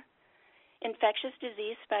Center, infectious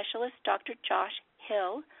disease specialist Dr. Josh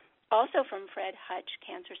Hill, also from Fred Hutch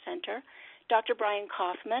Cancer Center, Dr. Brian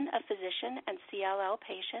Kaufman, a physician and CLL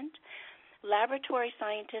patient, laboratory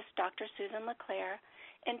scientist Dr. Susan LeClaire,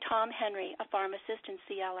 and Tom Henry, a pharmacist and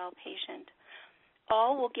CLL patient.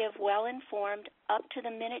 All will give well-informed,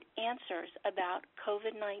 up-to-the-minute answers about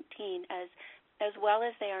COVID-19 as well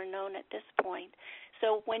as they are known at this point.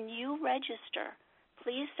 So when you register,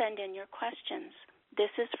 please send in your questions. This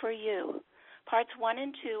is for you. Parts 1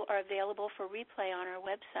 and 2 are available for replay on our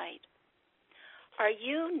website. Are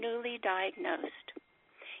you newly diagnosed?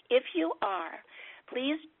 If you are,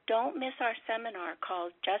 please don't miss our seminar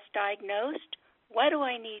called Just Diagnosed? What do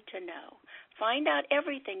I need to know? Find out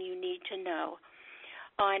everything you need to know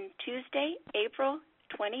on Tuesday, April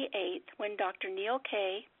 28th, when Dr. Neil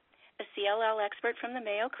Kay, a CLL expert from the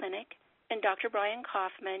Mayo Clinic, and Dr. Brian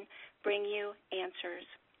Kaufman bring you answers.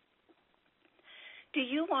 Do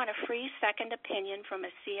you want a free second opinion from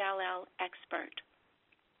a CLL expert?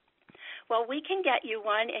 Well, we can get you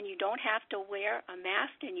one, and you don't have to wear a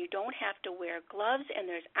mask, and you don't have to wear gloves, and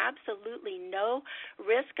there's absolutely no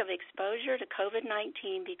risk of exposure to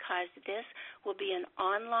COVID-19 because this will be an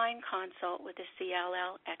online consult with a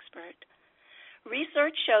CLL expert.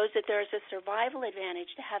 Research shows that there is a survival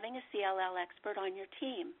advantage to having a CLL expert on your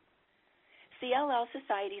team. CLL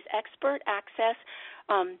Society's Expert Access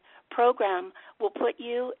program will put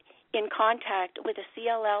you in contact with a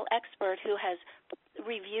CLL expert who has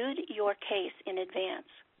reviewed your case in advance.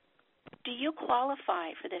 Do you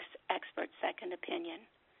qualify for this expert second opinion?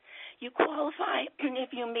 You qualify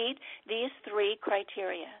if you meet these 3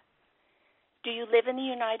 criteria. Do you live in the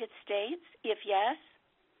United States? If yes,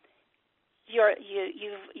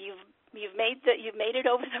 you've made it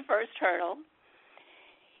over the first hurdle.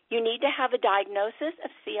 You need to have a diagnosis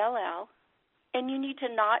of CLL, and you need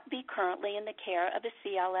to not be currently in the care of a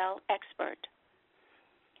CLL expert.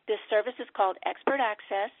 This service is called Expert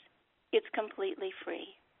Access. It's completely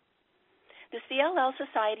free. The CLL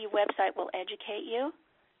Society website will educate you,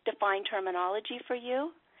 define terminology for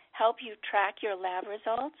you, help you track your lab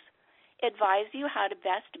results, advise you how to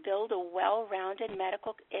best build a well-rounded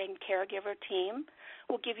medical and caregiver team,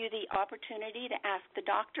 will give you the opportunity to ask the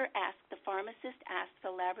doctor, ask the pharmacist, ask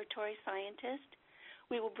the laboratory scientist.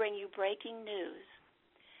 We will bring you breaking news.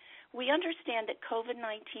 We understand that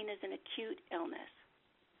COVID-19 is an acute illness.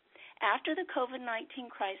 After the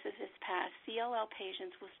COVID-19 crisis is past, CLL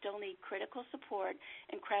patients will still need critical support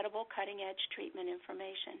and credible cutting-edge treatment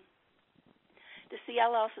information. The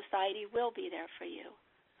CLL Society will be there for you.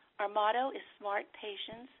 Our motto is Smart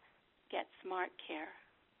Patients Get Smart Care.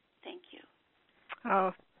 Thank you.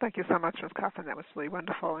 Oh, thank you so much, Ms. Kaufman. That was really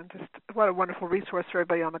wonderful, and just what a wonderful resource for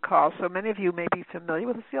everybody on the call. So many of you may be familiar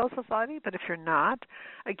with the CLL Society, but if you're not,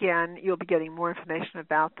 again, you'll be getting more information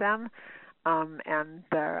about them, and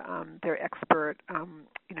their expert,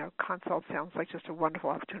 consult sounds like just a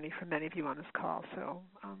wonderful opportunity for many of you on this call. So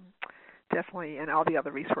definitely, and all the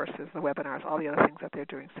other resources, the webinars, all the other things that they're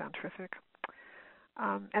doing sound terrific.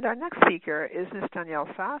 And our next speaker is Ms. Danielle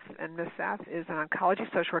Saff, and Ms. Saff is an oncology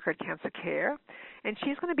social worker at Cancer Care, And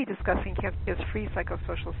she's going to be discussing Cancer Care's free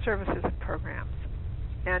psychosocial services and programs.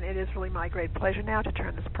 And it is really my great pleasure now to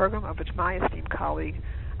turn this program over to my esteemed colleague,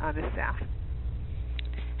 Ms. Saff.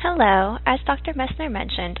 Hello. As Dr. Messner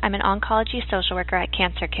mentioned, I'm an oncology social worker at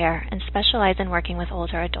Cancer Care and specialize in working with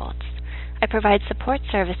older adults. I provide support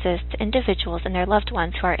services to individuals and their loved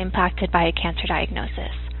ones who are impacted by a cancer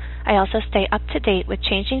diagnosis. I also stay up to date with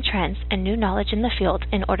changing trends and new knowledge in the field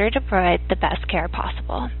in order to provide the best care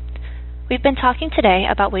possible. We've been talking today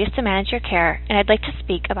about ways to manage your care, and I'd like to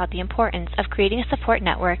speak about the importance of creating a support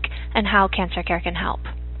network and how Cancer Care can help.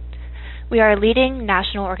 We are a leading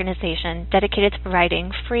national organization dedicated to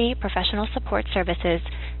providing free professional support services,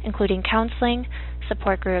 including counseling,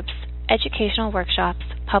 support groups, educational workshops,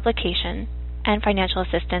 publication, and financial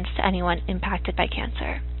assistance to anyone impacted by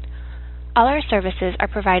cancer. All our services are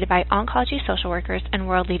provided by oncology social workers and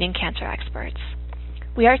world-leading cancer experts.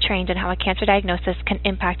 We are trained in how a cancer diagnosis can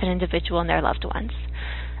impact an individual and their loved ones.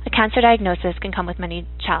 A cancer diagnosis can come with many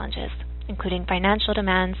challenges, including financial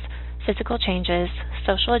demands, physical changes,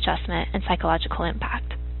 social adjustment, and psychological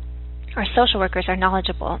impact. Our social workers are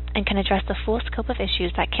knowledgeable and can address the full scope of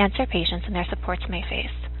issues that cancer patients and their supports may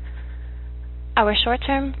face. Our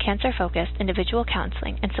short-term, cancer-focused individual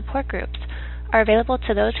counseling and support groups are available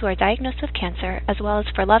to those who are diagnosed with cancer as well as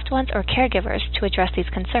for loved ones or caregivers to address these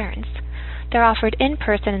concerns. They're offered in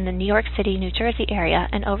person in the New York City, New Jersey area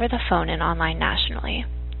and over the phone and online nationally.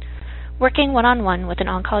 Working one-on-one with an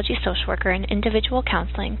oncology social worker in individual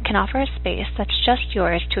counseling can offer a space that's just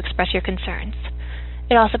yours to express your concerns.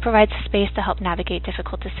 It also provides a space to help navigate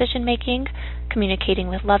difficult decision-making, communicating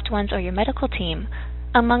with loved ones or your medical team,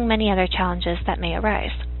 among many other challenges that may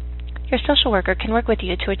arise. Your social worker can work with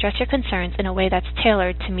you to address your concerns in a way that's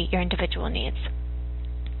tailored to meet your individual needs.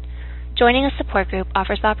 Joining a support group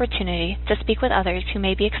offers the opportunity to speak with others who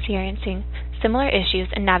may be experiencing similar issues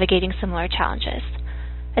and navigating similar challenges.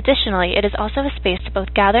 Additionally, it is also a space to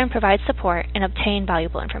both gather and provide support and obtain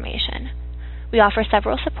valuable information. We offer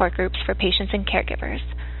several support groups for patients and caregivers.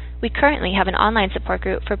 We currently have an online support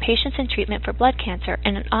group for patients in treatment for blood cancer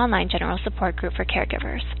and an online general support group for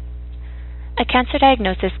caregivers. A cancer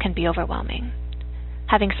diagnosis can be overwhelming.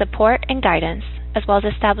 Having support and guidance, as well as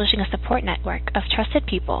establishing a support network of trusted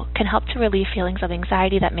people, can help to relieve feelings of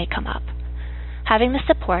anxiety that may come up. Having the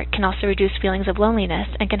support can also reduce feelings of loneliness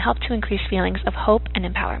and can help to increase feelings of hope and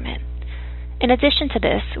empowerment. In addition to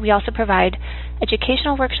this, we also provide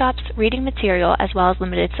educational workshops, reading material, as well as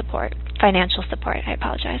limited financial support.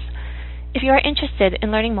 If you are interested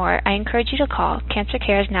in learning more, I encourage you to call Cancer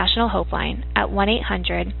Care's National Hope Line at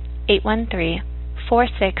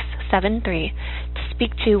 1-800-813-4673 to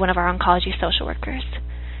speak to one of our oncology social workers.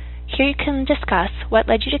 Here you can discuss what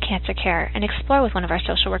led you to Cancer Care and explore with one of our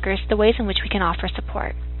social workers the ways in which we can offer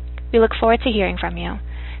support. We look forward to hearing from you.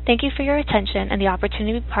 Thank you for your attention and the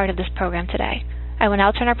opportunity to be part of this program today. I will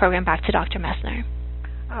now turn our program back to Dr. Messner.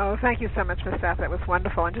 Oh, thank you so much, Ms. Saff. That was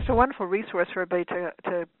wonderful, and just a wonderful resource for everybody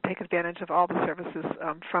to take advantage of all the services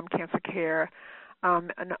from Cancer Care,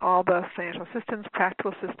 and all the financial assistance,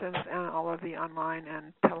 practical assistance, and all of the online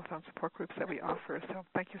and telephone support groups that we offer. So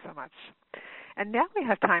thank you so much. And now we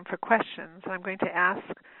have time for questions. I'm going to ask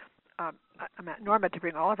Norma to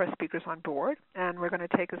bring all of our speakers on board, and we're going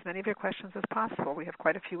to take as many of your questions as possible. We have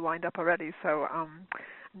quite a few lined up already. So,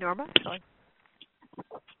 Norma?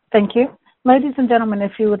 Thank you. Ladies and gentlemen,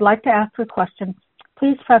 if you would like to ask a question,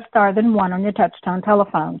 please press star then 1 on your touch-tone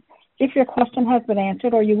telephone. If your question has been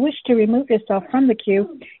answered or you wish to remove yourself from the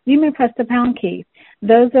queue, you may press the pound key.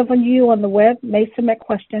 Those of you on the web may submit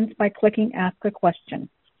questions by clicking Ask a Question.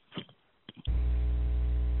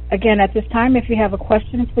 Again, at this time, if you have a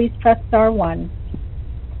question, please press star 1.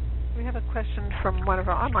 We have a question from one of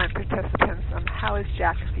our online participants. How is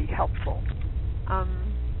Jakafi helpful?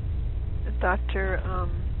 Dr.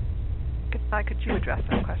 Could you address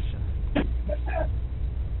that question?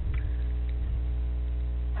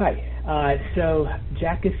 Hi. So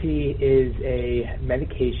Jakafi is a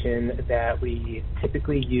medication that we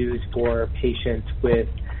typically use for patients with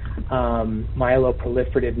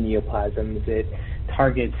myeloproliferative neoplasms. It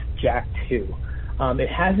targets JAK2. It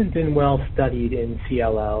hasn't been well studied in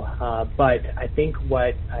CLL, but I think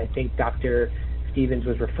what Dr. Stevens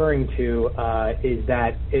was referring to is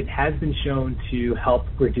that it has been shown to help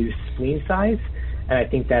reduce spleen size, and I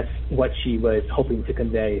think that's what she was hoping to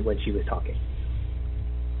convey when she was talking.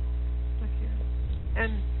 Thank you.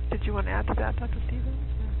 And did you want to add to that, Dr. Stevens?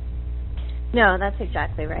 No, that's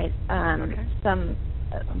exactly right. Okay.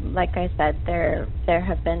 Like I said, there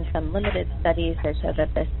have been some limited studies that show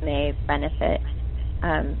that this may benefit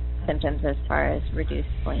symptoms as far as reduced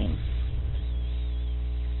spleen.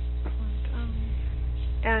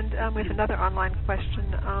 And we have another online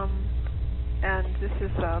question, and this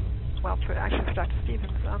is, for Dr.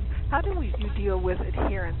 Stevens. How do you deal with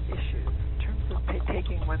adherence issues in terms of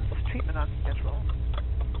taking one's treatment on schedule?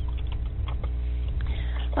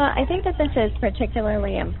 Well, I think that this is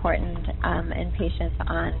particularly important in patients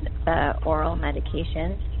on the oral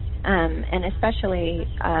medications, and especially,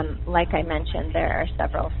 like I mentioned, there are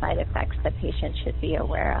several side effects that patients should be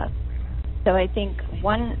aware of. So I think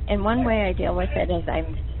one way I deal with it is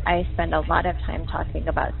I spend a lot of time talking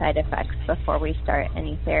about side effects before we start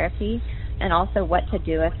any therapy, and also what to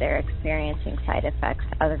do if they're experiencing side effects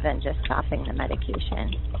other than just stopping the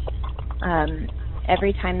medication.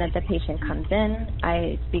 Every time that the patient comes in,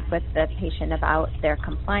 I speak with the patient about their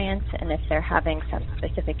compliance, and if they're having some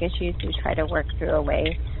specific issues, we try to work through a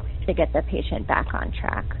way to get the patient back on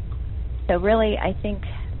track. So really, I think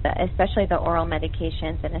that especially the oral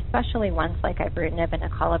medications, and especially ones like ibrutinib and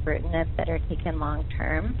acalabrutinib that are taken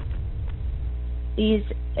long-term,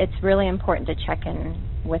 it's really important to check in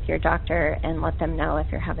with your doctor and let them know if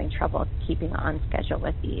you're having trouble keeping on schedule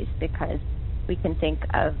with these, because we can think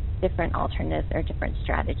of different alternatives or different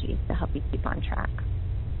strategies to help you keep on track.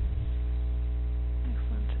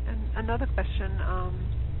 Excellent. And another question,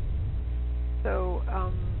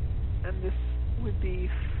 and this would be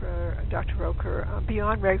for Dr. Roker,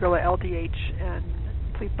 beyond regular LDH and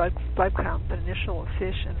complete blood count, the initial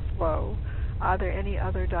FISH and flow, are there any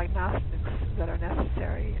other diagnostics that are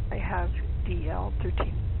necessary? I have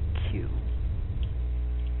DL13Q.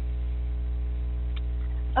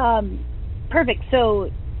 Perfect. So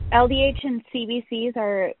LDH and CBCs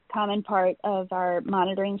are a common part of our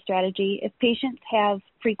monitoring strategy. If patients have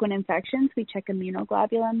frequent infections, we check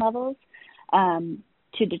immunoglobulin levels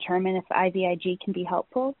to determine if IVIG can be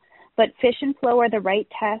helpful. But FISH and flow are the right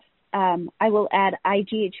tests. I will add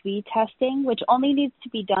IGHV testing, which only needs to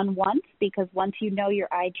be done once, because once you know your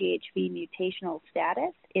IGHV mutational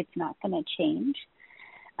status, it's not going to change.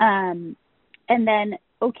 And then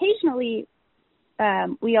occasionally,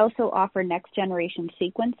 we also offer next-generation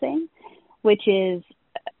sequencing, which is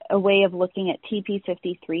a way of looking at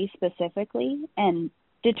TP53 specifically, and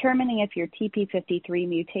determining if you're TP53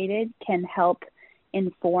 mutated can help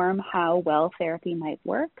inform how well therapy might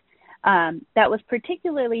work. That was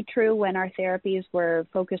particularly true when our therapies were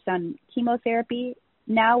focused on chemotherapy.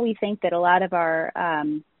 Now we think that a lot of our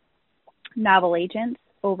novel agents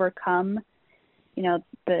overcome,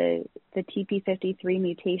 the TP53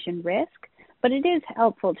 mutation risk. But it is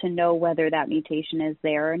helpful to know whether that mutation is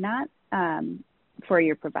there or not for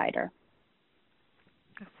your provider.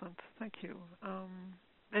 Excellent. Thank you.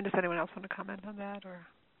 And does anyone else want to comment on that? Or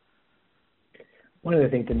one other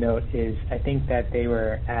thing to note is I think that they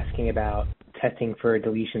were asking about testing for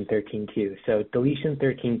deletion 13q. So deletion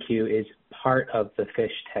 13q is part of the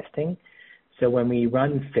FISH testing. So when we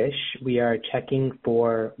run FISH, we are checking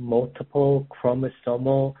for multiple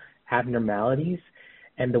chromosomal abnormalities.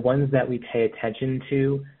 And the ones that we pay attention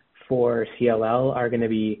to for CLL are going to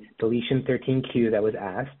be deletion 13q that was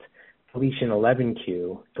asked, deletion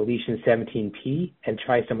 11q, deletion 17p, and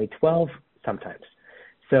trisomy 12 sometimes.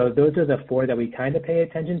 So those are the four that we kind of pay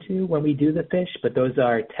attention to when we do the FISH, but those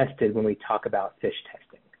are tested when we talk about FISH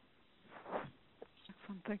testing.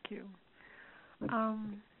 Excellent, thank you.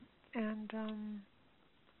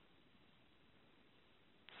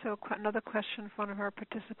 So another question from one of our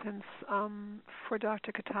participants for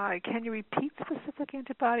Dr. Katai. Can you repeat specific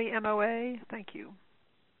antibody MOA? Thank you.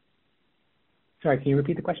 Sorry, can you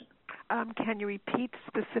repeat the question? Can you repeat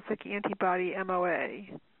specific antibody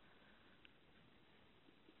MOA?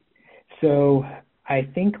 So I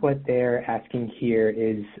think what they're asking here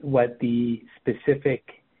is what the specific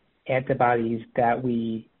antibodies that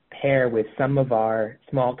we pair with some of our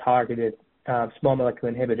small targeted small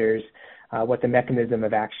molecule inhibitors, what the mechanism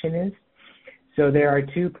of action is. So there are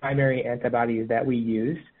two primary antibodies that we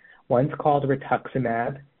use. One's called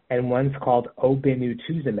rituximab and one's called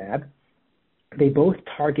obinutuzumab. They both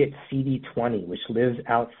target CD20, which lives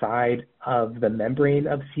outside of the membrane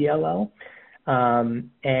of CLL,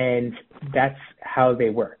 and that's how they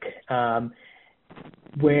work.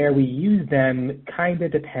 Where we use them kind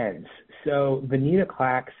of depends. So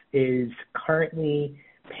venetoclax is currently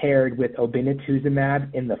paired with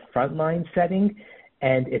obinutuzumab in the frontline setting,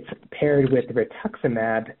 and it's paired with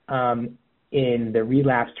rituximab in the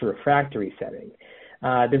relapsed refractory setting.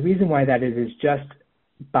 The reason why that is just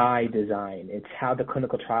by design. It's how the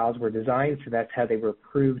clinical trials were designed, so that's how they were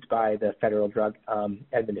approved by the Federal Drug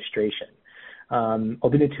Administration.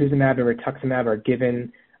 Obinutuzumab and rituximab are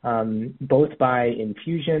given both by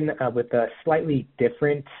infusion with a slightly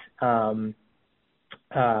different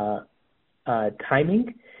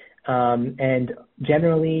timing. And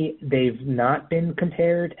generally, they've not been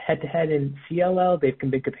compared head-to-head in CLL. They've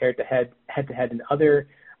been compared to head-to-head in other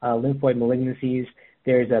lymphoid malignancies.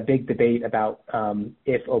 There's a big debate about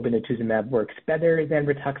if obinutuzumab works better than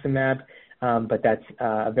rituximab, but that's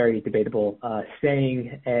a very debatable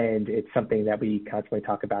saying, and it's something that we constantly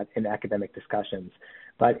talk about in academic discussions.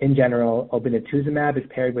 But in general, obinutuzumab is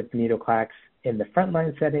paired with venetoclax in the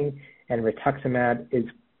frontline setting, and rituximab is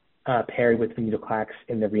paired with venetoclax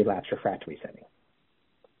in the relapse refractory setting.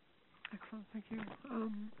 Excellent, thank you.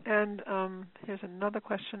 Here's another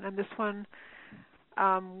question, and this one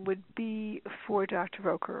would be for Dr.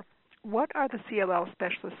 Roker. What are the CLL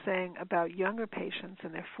specialists saying about younger patients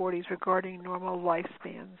in their 40s regarding normal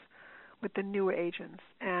lifespans with the newer agents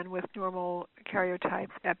and with normal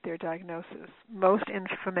karyotypes at their diagnosis? Most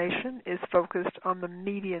information is focused on the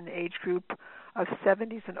median age group of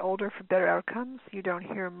 70s and older for better outcomes. You don't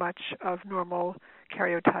hear much of normal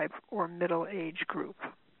karyotype or middle age group.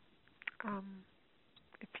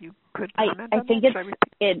 If you could comment on think that.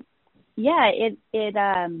 It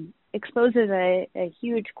exposes a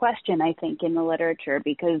huge question, I think, in the literature,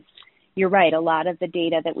 because you're right, a lot of the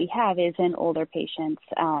data that we have is in older patients,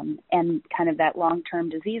 and kind of that long-term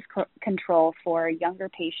disease control for younger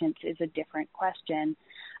patients is a different question.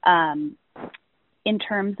 In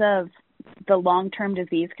terms of the long-term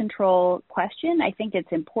disease control question, I think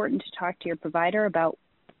it's important to talk to your provider about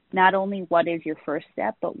not only what is your first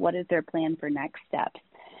step, but what is their plan for next steps.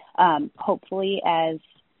 Hopefully, as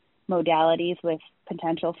modalities with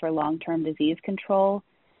potential for long-term disease control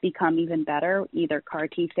become even better, either CAR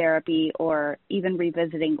T therapy or even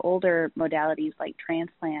revisiting older modalities like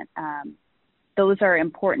transplant, those are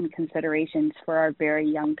important considerations for our very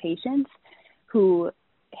young patients who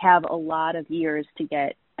have a lot of years to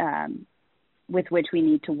get with which we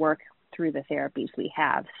need to work through the therapies we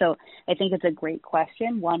have. So I think it's a great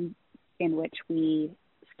question, one in which we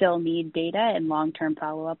still need data and long-term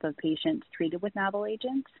follow-up of patients treated with novel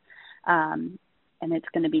agents. And it's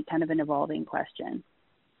going to be kind of an evolving question.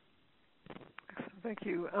 Excellent, thank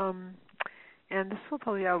you. And this will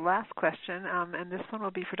probably be our last question, and this one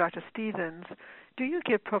will be for Dr. Stephens. Do you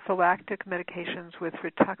give prophylactic medications with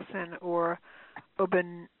Rituxan or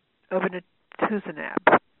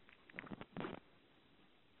obinutuzumab?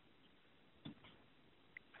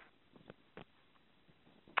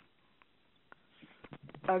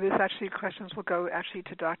 This actually questions will go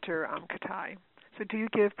to Dr. Katai. So do you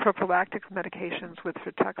give prophylactic medications with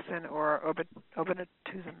Rituxan or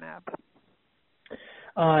obinutuzumab?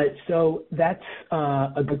 So that's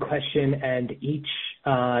a good question, and each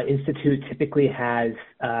institute typically has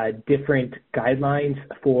different guidelines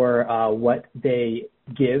for what they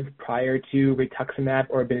give prior to rituximab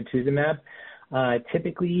or obinutuzumab.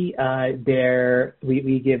 Typically,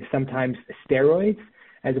 we give sometimes steroids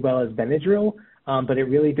as well as Benadryl, but it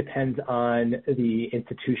really depends on the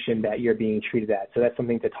institution that you're being treated at. So that's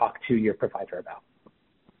something to talk to your provider about.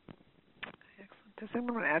 Excellent. Does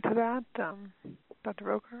anyone want to add to that? Dr.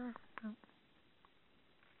 Roker?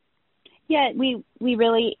 Yeah, we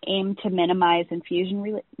really aim to minimize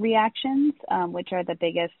infusion reactions, which are the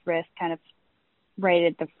biggest risk kind of right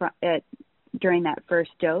at the front during that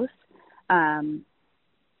first dose. And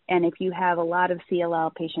if you have a lot of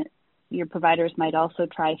CLL patients, your providers might also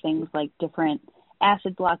try things like different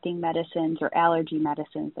acid-blocking medicines or allergy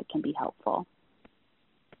medicines that can be helpful.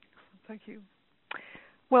 Thank you.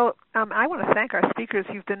 Well, I want to thank our speakers.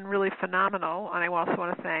 You've been really phenomenal, and I also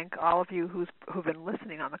want to thank all of you who've been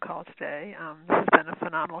listening on the call today. This has been a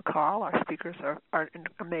phenomenal call. Our speakers are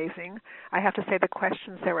amazing. I have to say the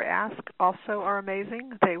questions that were asked also are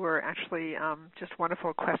amazing. They were actually just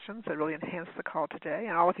wonderful questions that really enhanced the call today,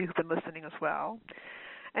 and all of you who've been listening as well.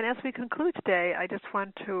 And as we conclude today, I just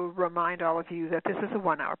want to remind all of you that this is a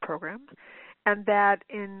 1-hour program, and that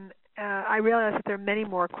I realize that there are many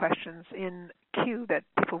more questions in queue that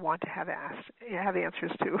people want to have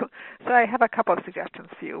answers to. So I have a couple of suggestions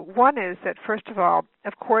for you. One is that, first of all,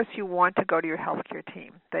 of course, you want to go to your healthcare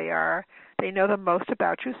team. They know the most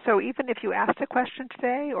about you. So even if you asked a question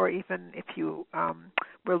today, or even if you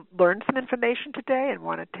learned some information today and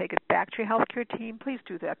want to take it back to your healthcare team, please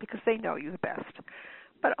do that because they know you the best.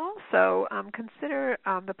 But also consider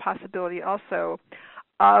the possibility also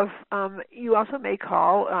of you also may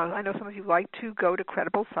call. I know some of you like to go to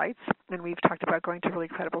credible sites, and we've talked about going to really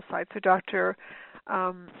credible sites. So Dr.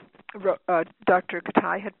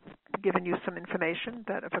 Katai had given you some information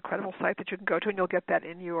of a credible site that you can go to, and you'll get that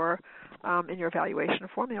in your evaluation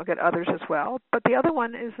form, and you'll get others as well. But the other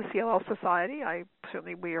one is the CLL Society.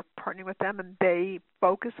 We are partnering with them, and they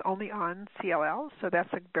focus only on CLL, so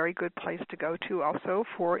that's a very good place to go to also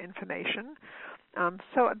for information.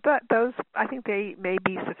 Those, I think they may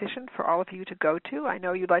be sufficient for all of you to go to. I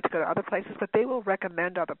know you'd like to go to other places, but they will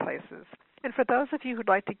recommend other places. And for those of you who'd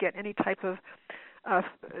like to get any type of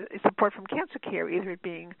support from Cancer Care, either it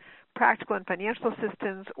being practical and financial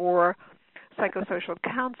assistance or psychosocial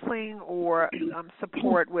counseling or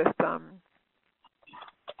support with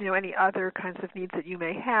any other kinds of needs that you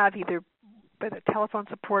may have, either by the telephone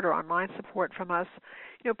support or online support from us,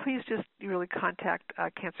 please just really contact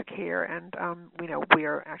Cancer Care, and we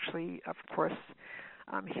are actually, of course,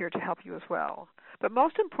 here to help you as well. But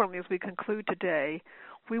most importantly, as we conclude today,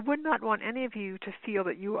 we would not want any of you to feel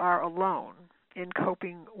that you are alone in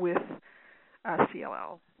coping with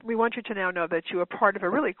CLL. We want you to now know that you are part of a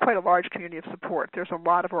really quite a large community of support. There's a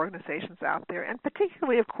lot of organizations out there, and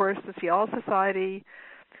particularly, of course, the CLL Society,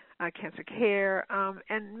 Cancer Care,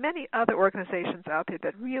 and many other organizations out there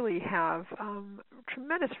that really have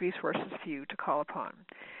tremendous resources for you to call upon.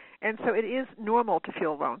 And so it is normal to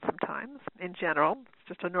feel alone sometimes, in general. It's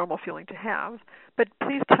just a normal feeling to have. But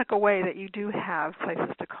please tuck away that you do have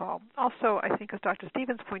places to call. Also, I think as Dr.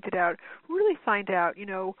 Stevens pointed out, really find out,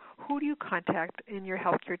 who do you contact in your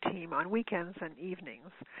healthcare team on weekends and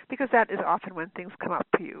evenings, because that is often when things come up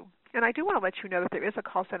for you. And I do want to let you know that there is a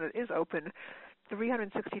call center that is open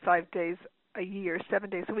 365 days a year, 7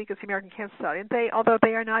 days a week as the American Cancer Society. And they, although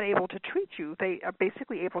they are not able to treat you, they are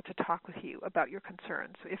basically able to talk with you about your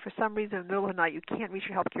concerns. If for some reason in the middle of the night you can't reach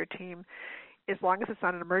your healthcare team, as long as it's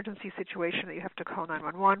not an emergency situation that you have to call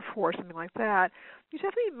 911 for or something like that, you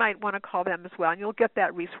definitely might want to call them as well, and you'll get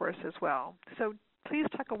that resource as well. So please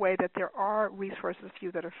tuck away that there are resources for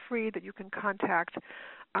you that are free that you can contact,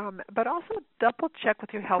 but also double check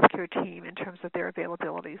with your healthcare team in terms of their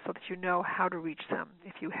availability so that you know how to reach them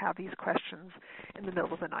if you have these questions in the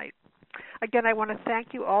middle of the night. Again, I want to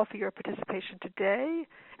thank you all for your participation today,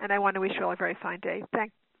 and I want to wish you all a very fine day.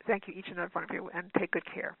 Thank you, each and every one of you, and take good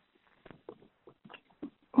care.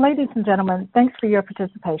 Ladies and gentlemen, thanks for your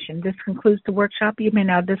participation. This concludes the workshop. You may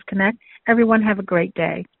now disconnect. Everyone have a great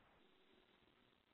day.